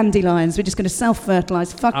be like dandelions. We're just going to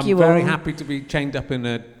self-fertilise. Fuck you all. I'm very happy to be chained up in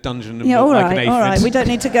a dungeon and yeah, all right, all right. We don't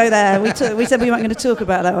need to go there. We said we weren't going to talk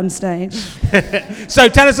about that on stage. So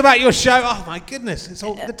tell us about your show. Oh my goodness,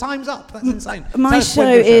 the time's up. That's insane. My show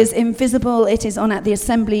is Invisible. It is on at the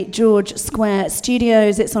Assembly George Square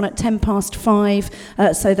Studios. It's on at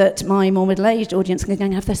 5:10, so that my more middle-aged audience can go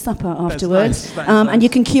and have their supper afterwards. That's nice. Nice. And you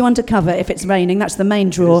can queue under cover if it's raining. That's the main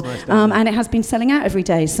draw. Nice, and it has been selling out every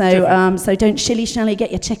day. So so don't shilly-shally, get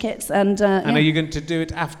your tickets. And are you going to do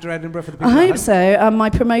it after Edinburgh for the people? I hope so. My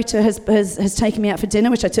promoter has taken me out for dinner,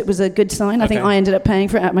 which I took was a good sign. I think I ended up paying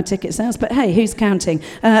for it at my ticket sales. But hey, who's counting?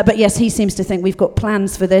 But yes, he seems to think we've got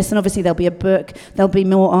plans for this, and obviously there'll be a book, there'll be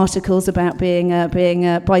more articles about being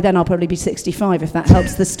by then I'll probably be 65 if that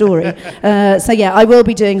helps the story. So yeah, I will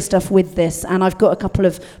be doing stuff with this, and I've got a couple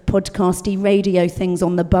of podcasty radio things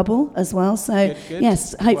on the bubble as well. So good.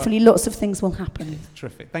 Yes, hopefully lots of things will happen.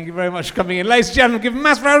 Terrific. Thank you very much for coming in. Ladies and gentlemen, give a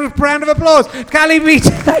massive round of applause to Callie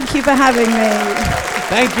Beaton. Thank you for having me.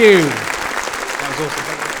 Thank you. That was awesome.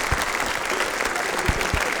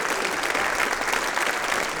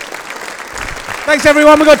 Thanks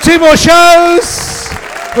everyone. We've got 2 more shows.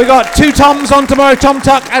 We've got 2 Toms on tomorrow, Tom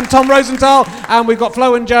Tuck and Tom Rosenthal, and we've got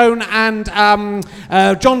Flo and Joan and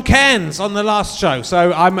John Cairns on the last show.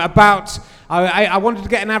 So I wanted to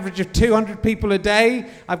get an average of 200 people a day.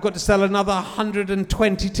 I've got to sell another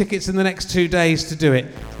 120 tickets in the next 2 days to do it.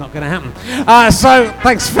 It's not going to happen. So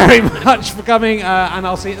thanks very much for coming, and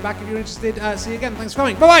I'll see you at the back if you're interested. See you again. Thanks for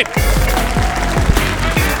coming. Bye-bye.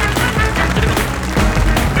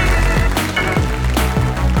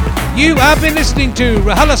 You have been listening to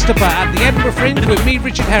RHLSTP at the Edinburgh Fringe with me,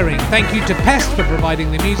 Richard Herring. Thank you to Pest for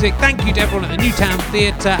providing the music. Thank you to everyone at the Newtown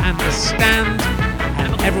Theatre and The Stand,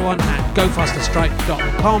 and everyone at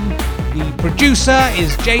GoFasterStripe.com. The producer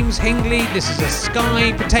is James Hingley. This is a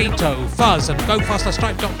Sky Potato Fuzz and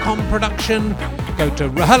GoFasterStripe.com production. Go to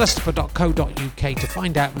RHLSTP.co.uk to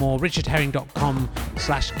find out more.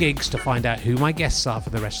 RichardHerring.com/gigs to find out who my guests are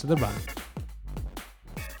for the rest of the run.